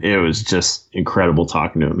 and it was just incredible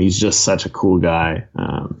talking to him. He's just such a cool guy,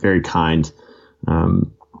 very kind,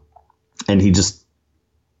 and he just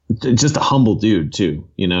a humble dude too.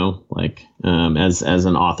 As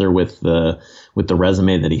an author with the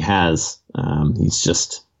resume that he has, he's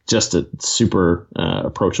just a super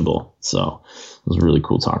approachable. So it was really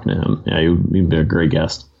cool talking to him. Yeah, he'd be a great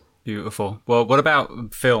guest. Beautiful. Well, what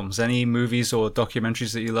about films? Any movies or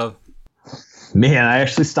documentaries that you love? Man, I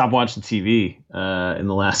actually stopped watching TV in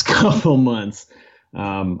the last couple months.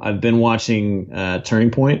 I've been watching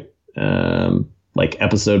Turning Point, like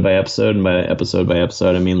episode by episode, and by episode by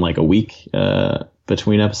episode, I mean like a week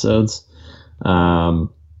between episodes.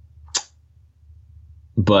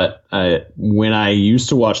 But when I used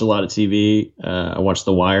to watch a lot of TV, I watched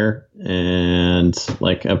The Wire, and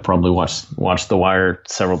like I've probably watched The Wire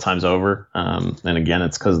several times over. And again,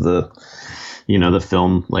 it's because the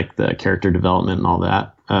film, like the character development and all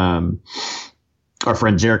that. Our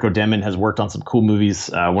friend Jericho Denman has worked on some cool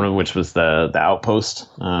movies. One of which was the Outpost,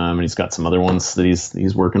 and he's got some other ones that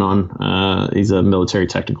he's working on. He's a military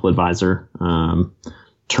technical advisor,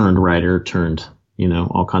 turned writer, turned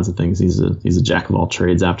all kinds of things. He's a jack of all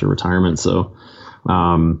trades after retirement. So,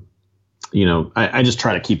 I just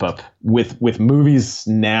try to keep up with movies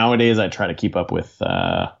nowadays. I try to keep up with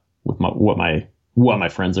what my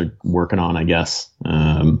friends are working on, I guess.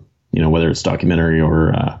 Whether it's documentary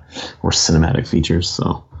or cinematic features.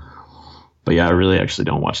 So, but yeah, I really actually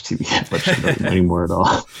don't watch TV much anymore at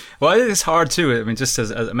all. Well, it's hard too. I mean, just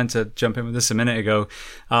as I meant to jump in with this a minute ago,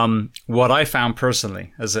 what I found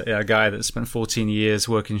personally as a guy that spent 14 years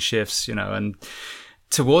working shifts, and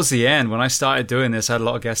towards the end, when I started doing this, I had a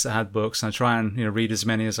lot of guests that had books, and I try and read as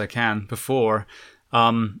many as I can before.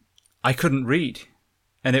 I couldn't read,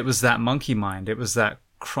 and it was that monkey mind. It was that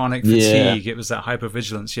chronic fatigue. Yeah. It was that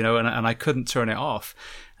hypervigilance, and I couldn't turn it off.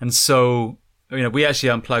 And so, we actually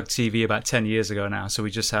unplugged TV about 10 years ago now. So we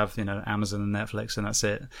just have, Amazon and Netflix, and that's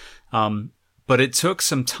it. But it took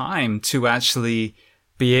some time to actually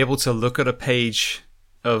be able to look at a page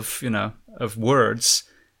of words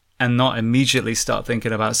and not immediately start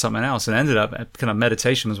thinking about something else. And ended up kind of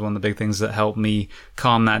meditation was one of the big things that helped me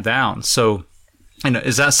calm that down. So,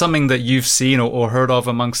 is that something that you've seen or heard of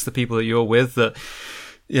amongst the people that you're with, that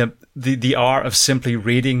the art of simply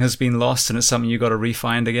reading has been lost and it's something you got to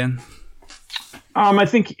re-find again? I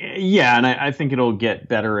think, yeah, and I think it'll get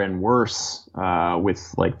better and worse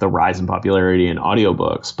with like the rise in popularity in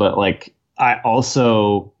audiobooks. But like, I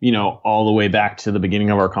also, all the way back to the beginning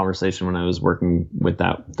of our conversation when I was working with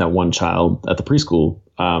that one child at the preschool,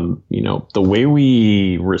 the way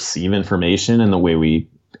we receive information and the way we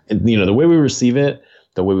receive it,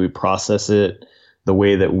 the way we process it, the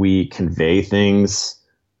way that we convey things,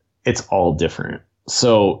 it's all different.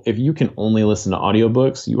 So if you can only listen to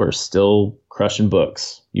audiobooks, you are still crushing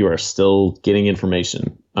books. You are still getting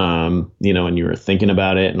information, and you are thinking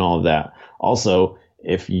about it and all of that. Also,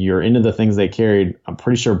 if you're into the things they carried, I'm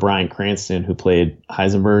pretty sure Bryan Cranston, who played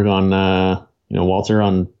Heisenberg on, Walter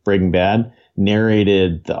on Breaking Bad,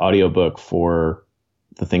 narrated the audiobook for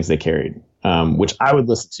the things they carried, which I would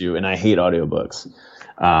listen to. And I hate audiobooks,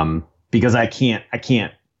 because I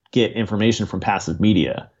can't get information from passive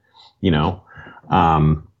media,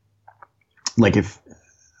 like if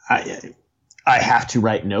I have to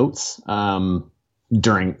write notes,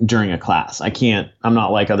 during a class. I'm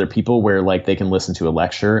not like other people where like they can listen to a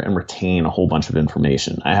lecture and retain a whole bunch of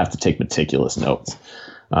information. I have to take meticulous notes.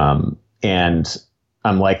 And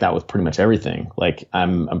I'm like that with pretty much everything. Like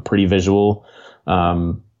I'm pretty visual.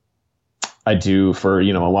 I do for,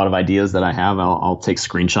 a lot of ideas that I have, I'll take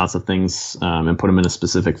screenshots of things, and put them in a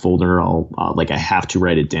specific folder. I have to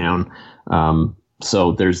write it down.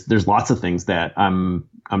 So there's lots of things that I'm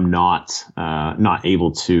not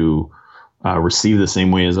able to receive the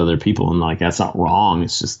same way as other people. And like, that's not wrong.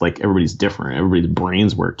 It's just like everybody's different. Everybody's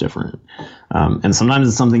brains work different. And sometimes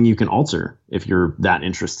it's something you can alter if you're that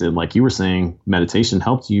interested. Like you were saying, meditation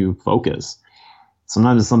helped you focus.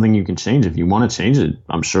 Sometimes it's something you can change. If you want to change it,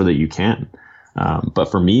 I'm sure that you can. But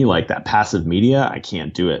for me, like that passive media, I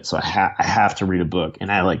can't do it. So I have to read a book,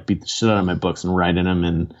 and I like beat the shit out of my books and write in them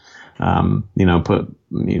and, put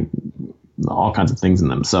all kinds of things in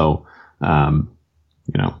them. So,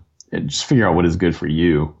 just figure out what is good for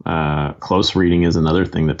you. Close reading is another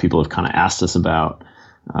thing that people have kind of asked us about,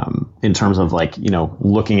 in terms of like,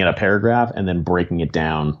 looking at a paragraph and then breaking it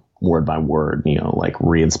down word by word, like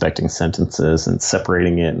re-inspecting sentences and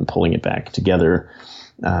separating it and pulling it back together,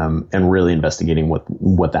 and really investigating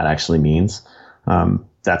what that actually means.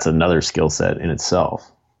 That's another skill set in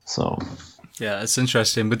itself. So. Yeah, it's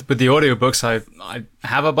interesting. With the audiobooks, I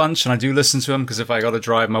have a bunch and I do listen to them because if I got to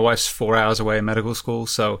drive, my wife's 4 hours away in medical school.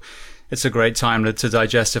 So it's a great time to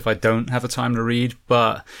digest if I don't have a time to read.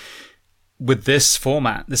 But with this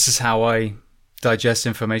format, this is how I digest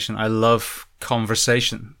information. I love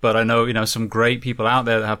conversation, but I know, some great people out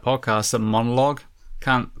there that have podcasts that monologue.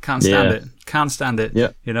 Can't stand it. Can't stand it. Yeah.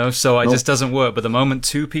 So it just doesn't work. But the moment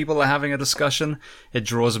two people are having a discussion, it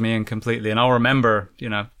draws me in completely. And I'll remember,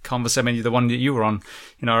 conversation, the one that you were on,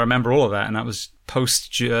 I remember all of that. And that was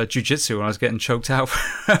post jiu-jitsu when I was getting choked out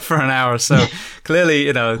for an hour. So clearly,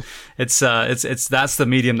 it's that's the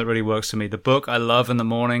medium that really works for me. The book I love in the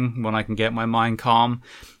morning when I can get my mind calm.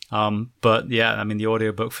 But yeah, the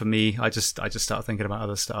audiobook for me, I just start thinking about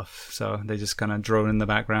other stuff. So they just kind of drone in the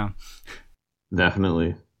background.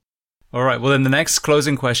 Definitely. All right. Well, then the next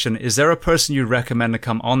closing question, is there a person you recommend to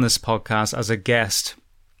come on this podcast as a guest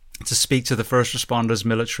to speak to the first responders,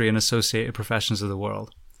 military, and associated professions of the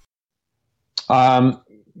world? I'm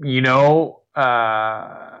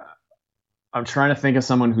trying to think of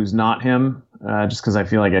someone who's not him, just because I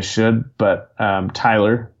feel like I should. But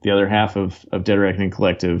Tyler, the other half of Dead Reckoning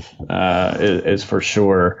Collective, is for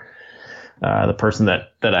sure the person that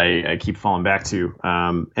I keep falling back to,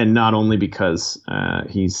 and not only because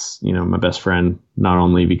he's my best friend, not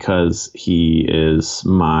only because he is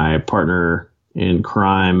my partner in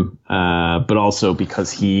crime, but also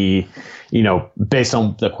because he, based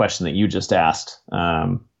on the question that you just asked,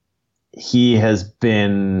 he's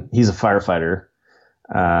a firefighter,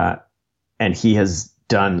 and he has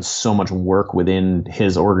done so much work within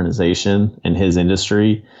his organization and his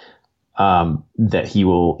industry, that he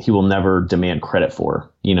will never demand credit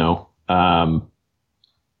for,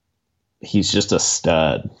 he's just a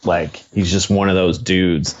stud. Like he's just one of those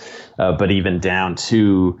dudes, but even down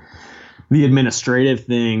to the administrative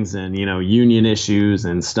things and, union issues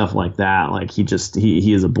and stuff like that. Like he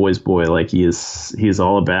is a boy's boy. Like he is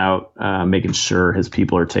all about, making sure his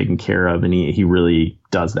people are taken care of. And he really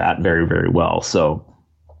does that very, very well. So,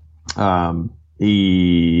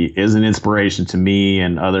 he is an inspiration to me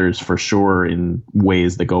and others for sure in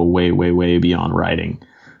ways that go way, way, way beyond writing.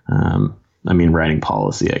 Writing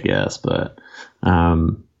policy, I guess, but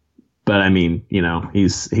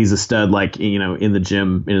he's a stud, like, in the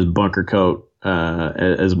gym in his bunker coat,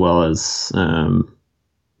 as well as, in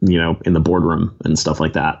the boardroom and stuff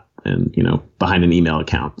like that. And, behind an email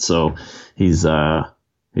account. So he's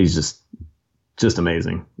just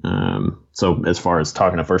amazing. So as far as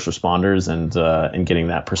talking to first responders and getting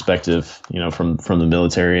that perspective, from the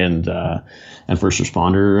military and first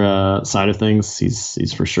responder side of things,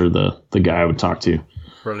 he's for sure the guy I would talk to.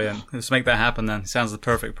 Brilliant. Let's make that happen then. Sounds the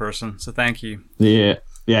perfect person. So thank you. Yeah.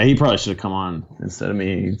 Yeah, he probably should have come on instead of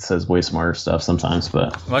me. He says way smarter stuff sometimes,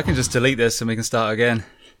 but well, I can just delete this and we can start again.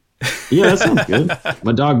 Yeah, that sounds good.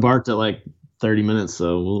 My dog barked at like 30 minutes,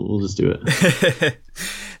 so we'll just do it.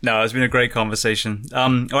 No, it's been a great conversation.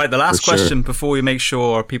 All right, the last question before we make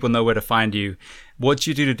sure people know where to find you. What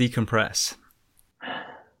do you do to decompress?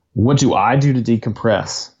 What do I do to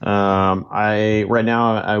decompress? Right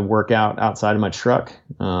now I work out outside of my truck.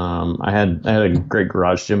 I had a great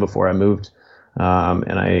garage gym before I moved,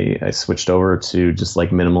 and I switched over to just like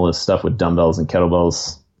minimalist stuff with dumbbells and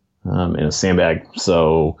kettlebells, and a sandbag.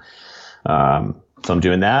 So I'm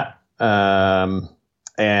doing that,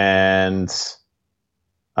 and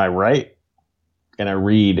I write and I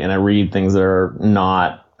read things that are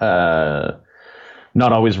not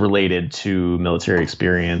always related to military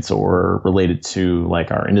experience or related to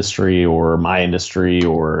like our industry or my industry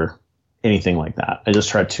or anything like that. I just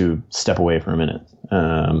try to step away for a minute,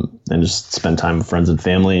 and just spend time with friends and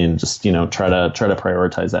family, and just, try to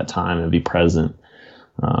prioritize that time and be present,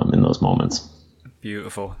 in those moments.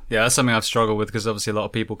 Beautiful. Yeah, that's something I've struggled with, because obviously a lot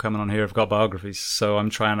of people coming on here have got biographies. So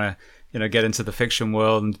I'm trying to, get into the fiction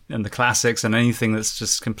world and the classics and anything that's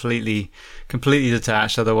just completely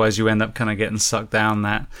detached. Otherwise you end up kind of getting sucked down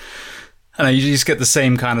that. And you just get the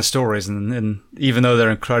same kind of stories. And even though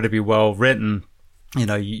they're incredibly well written,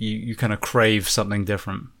 you kind of crave something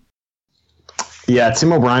different. Yeah,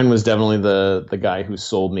 Tim O'Brien was definitely the guy who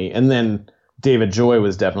sold me. And then David Joy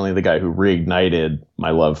was definitely the guy who reignited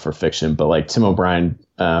my love for fiction. But like Tim O'Brien,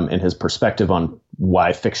 and his perspective on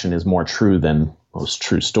why fiction is more true than most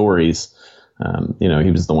true stories,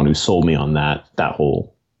 he was the one who sold me on that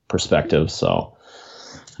whole perspective. So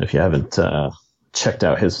if you haven't checked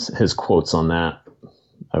out his quotes on that,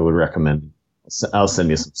 I would recommend. I'll send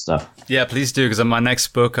you some stuff. Yeah, please do, because in my next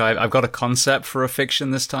book, I've got a concept for a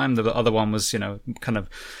fiction this time. The other one was, kind of,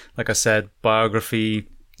 like I said, biography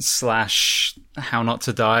 / how not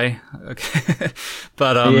to die. Okay.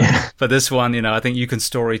 But this one, I think you can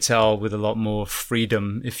story tell with a lot more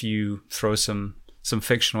freedom if you throw some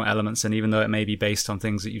fictional elements in, even though it may be based on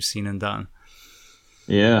things that you've seen and done.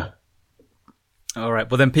 Yeah. All right.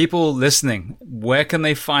 Well, then, people listening, where can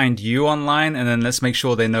they find you online? And then let's make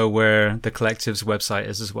sure they know where the collective's website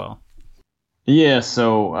is as well. Yeah.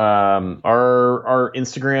 So our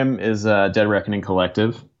Instagram is Dead Reckoning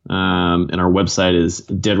Collective. And our website is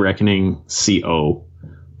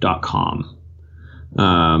deadreckoningco.com.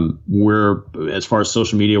 We're, as far as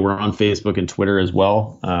social media, we're on Facebook and Twitter as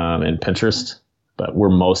well, and Pinterest, but we're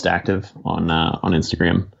most active on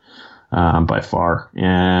Instagram, by far.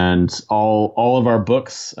 And all of our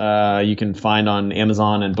books, you can find on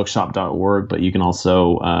Amazon and bookshop.org, but you can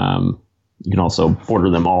also order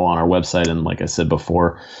them all on our website. And like I said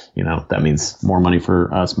before, that means more money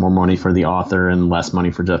for us, more money for the author, and less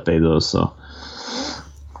money for Jeff Bezos. So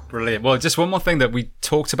brilliant. Well, just one more thing that we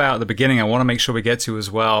talked about at the beginning, I want to make sure we get to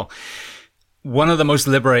as well. One of the most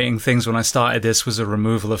liberating things when I started this was the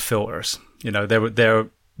removal of filters.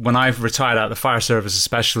 When I retired out of the fire service,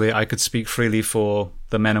 especially, I could speak freely for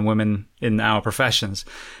the men and women in our professions.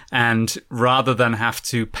 And rather than have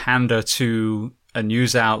to pander to a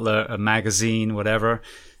news outlet, a magazine, whatever,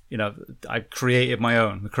 I created my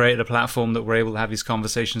own. We created a platform that we're able to have these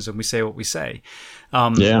conversations and we say what we say.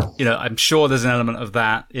 I'm sure there's an element of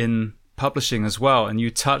that in publishing as well. And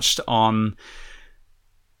you touched on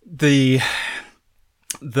the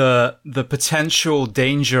potential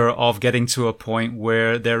danger of getting to a point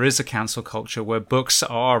where there is a cancel culture, where books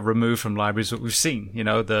are removed from libraries that we've seen.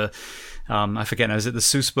 I forget now, is it the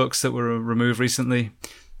Seuss books that were removed recently?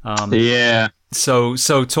 Yeah. So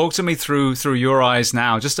talk to me through your eyes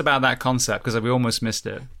now, just about that concept, because we almost missed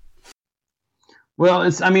it. Well,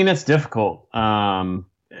 it's difficult to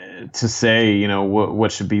say,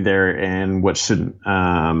 what should be there and what shouldn't,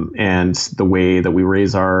 and the way that we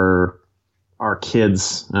raise our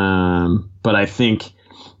kids. But I think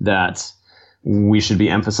that we should be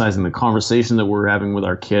emphasizing the conversation that we're having with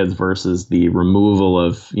our kids versus the removal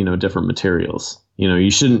of, different materials.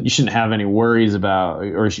 You shouldn't have any worries about,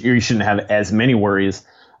 or you shouldn't have as many worries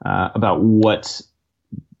about what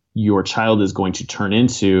your child is going to turn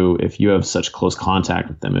into if you have such close contact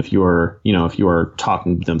with them. If you are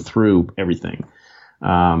talking them through everything.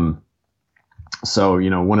 So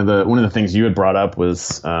one of the things you had brought up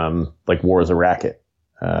was like War is a Racket.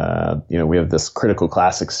 We have this Critical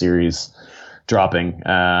Classic series dropping,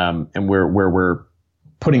 and we're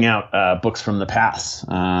putting out books from the past,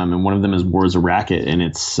 and one of them is War is a Racket, and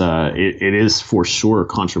it is for sure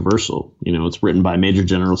controversial. It's written by Major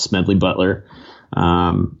General Smedley Butler,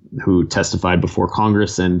 who testified before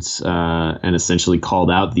Congress and essentially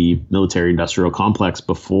called out the military-industrial complex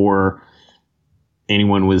before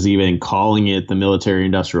anyone was even calling it the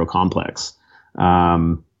military-industrial complex.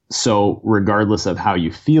 So regardless of how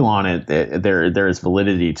you feel on it, there is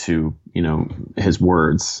validity to, his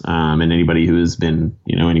words. And anybody who has been,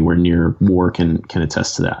 anywhere near war can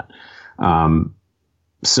attest to that.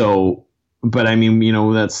 But I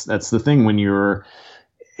mean, that's the thing when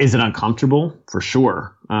Is it uncomfortable? For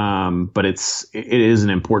sure. But it is an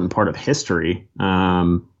important part of history.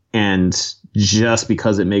 And just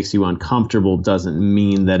because it makes you uncomfortable doesn't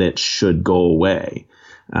mean that it should go away.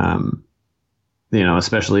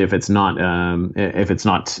 Especially if it's not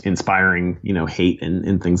inspiring, hate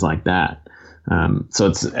and things like that. So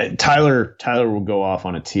it's Tyler will go off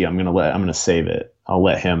on a tee. I'm going to save it. I'll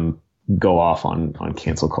let him go off on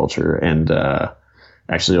cancel culture. And,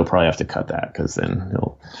 actually you'll probably have to cut that, because then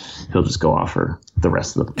he'll just go off for the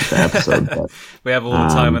rest of the episode. But, we have all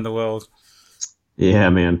the time in the world. Yeah,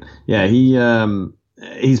 man. Yeah.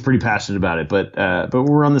 He's pretty passionate about it, but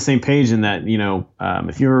we're on the same page in that,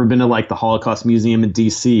 if you've ever been to like the Holocaust Museum in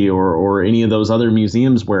DC or any of those other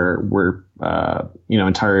museums where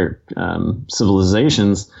entire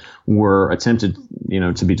civilizations were attempted,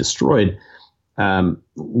 to be destroyed,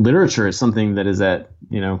 literature is something that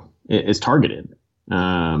is targeted.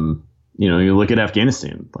 You look at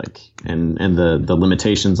Afghanistan, and the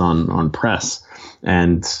limitations on press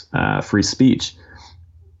and free speech.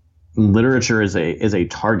 Literature is a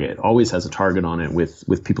target, always has a target on it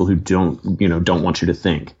with people who don't want you to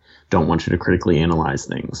think, don't want you to critically analyze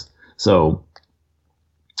things. So,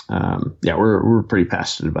 we're pretty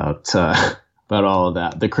passionate about all of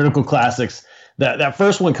that. The critical classics, that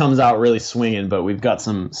first one comes out really swinging, but we've got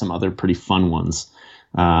some other pretty fun ones.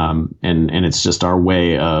 And it's just our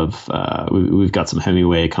way of, we've got some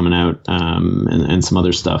Hemingway coming out, and some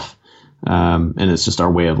other stuff. And it's just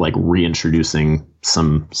our way of reintroducing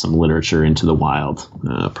some literature into the wild,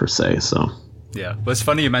 per se. So, yeah. Well, it's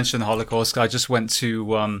funny you mentioned the Holocaust. I just went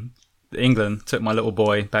to, England, took my little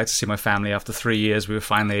boy back to see my family after 3 years. We were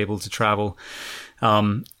finally able to travel.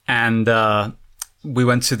 We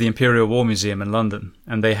went to the Imperial War Museum in London,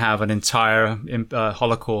 and they have an entire,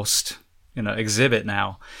 Holocaust exhibit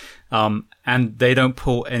now. And they don't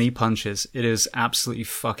pull any punches. It is absolutely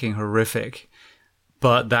fucking horrific.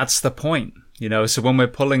 But that's the point, so when we're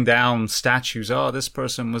pulling down statues, this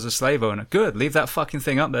person was a slave owner. Good. Leave that fucking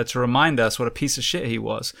thing up there to remind us what a piece of shit he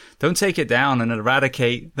was. Don't take it down and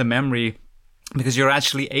eradicate the memory, because you're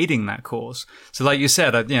actually aiding that cause. So like you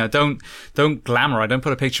said, don't glamorize. Don't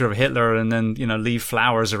put a picture of Hitler and then, leave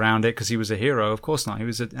flowers around it because he was a hero. Of course not. He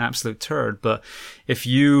was an absolute turd. But if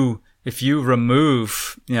you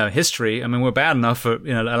remove, history, we're bad enough for,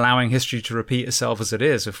 allowing history to repeat itself as it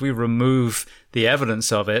is. If we remove the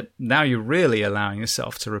evidence of it, now you're really allowing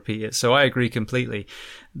yourself to repeat it. So I agree completely.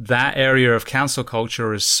 That area of cancel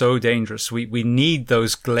culture is so dangerous. We need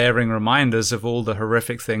those glaring reminders of all the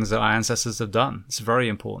horrific things that our ancestors have done. It's very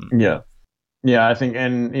important. Yeah. Yeah, I think,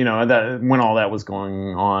 and that when all that was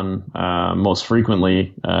going on, most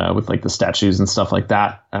frequently, with the statues and stuff like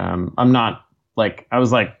that, I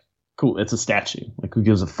was like, cool, it's a statue. Who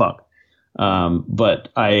gives a fuck? But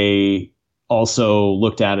I also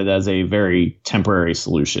looked at it as a very temporary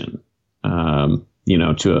solution, to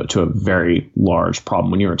a very large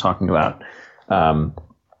problem. When you were talking about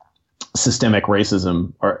systemic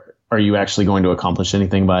racism, are you actually going to accomplish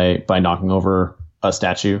anything by knocking over a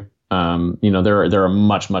statue? There are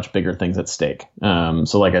much bigger things at stake.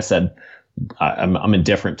 So like I said, I'm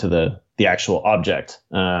indifferent to the actual object,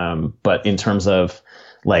 but in terms of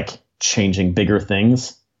changing bigger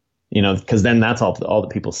things, because then that's all that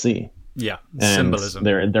people see. Yeah, and symbolism.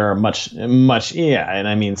 There are much, yeah,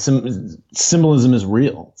 and symbolism is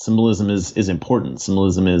real. Symbolism is important.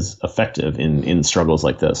 Symbolism is effective in struggles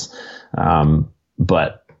like this.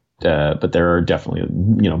 But there are definitely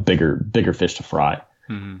bigger fish to fry.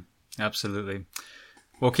 Mm-hmm. Absolutely.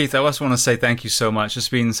 Well, Keith, I just want to say thank you so much. It's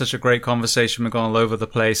been such a great conversation. We've gone all over the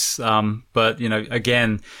place. But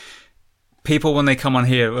again, people, when they come on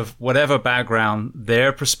here of whatever background,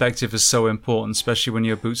 their perspective is so important, especially when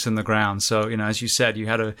you're boots in the ground. So, as you said, you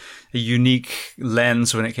had a unique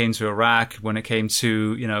lens when it came to Iraq, when it came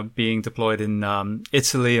to, being deployed in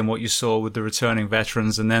Italy and what you saw with the returning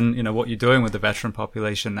veterans, and then, what you're doing with the veteran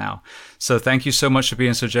population now. So thank you so much for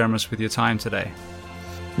being so generous with your time today.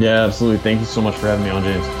 Yeah, absolutely. Thank you so much for having me on,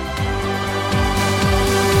 James.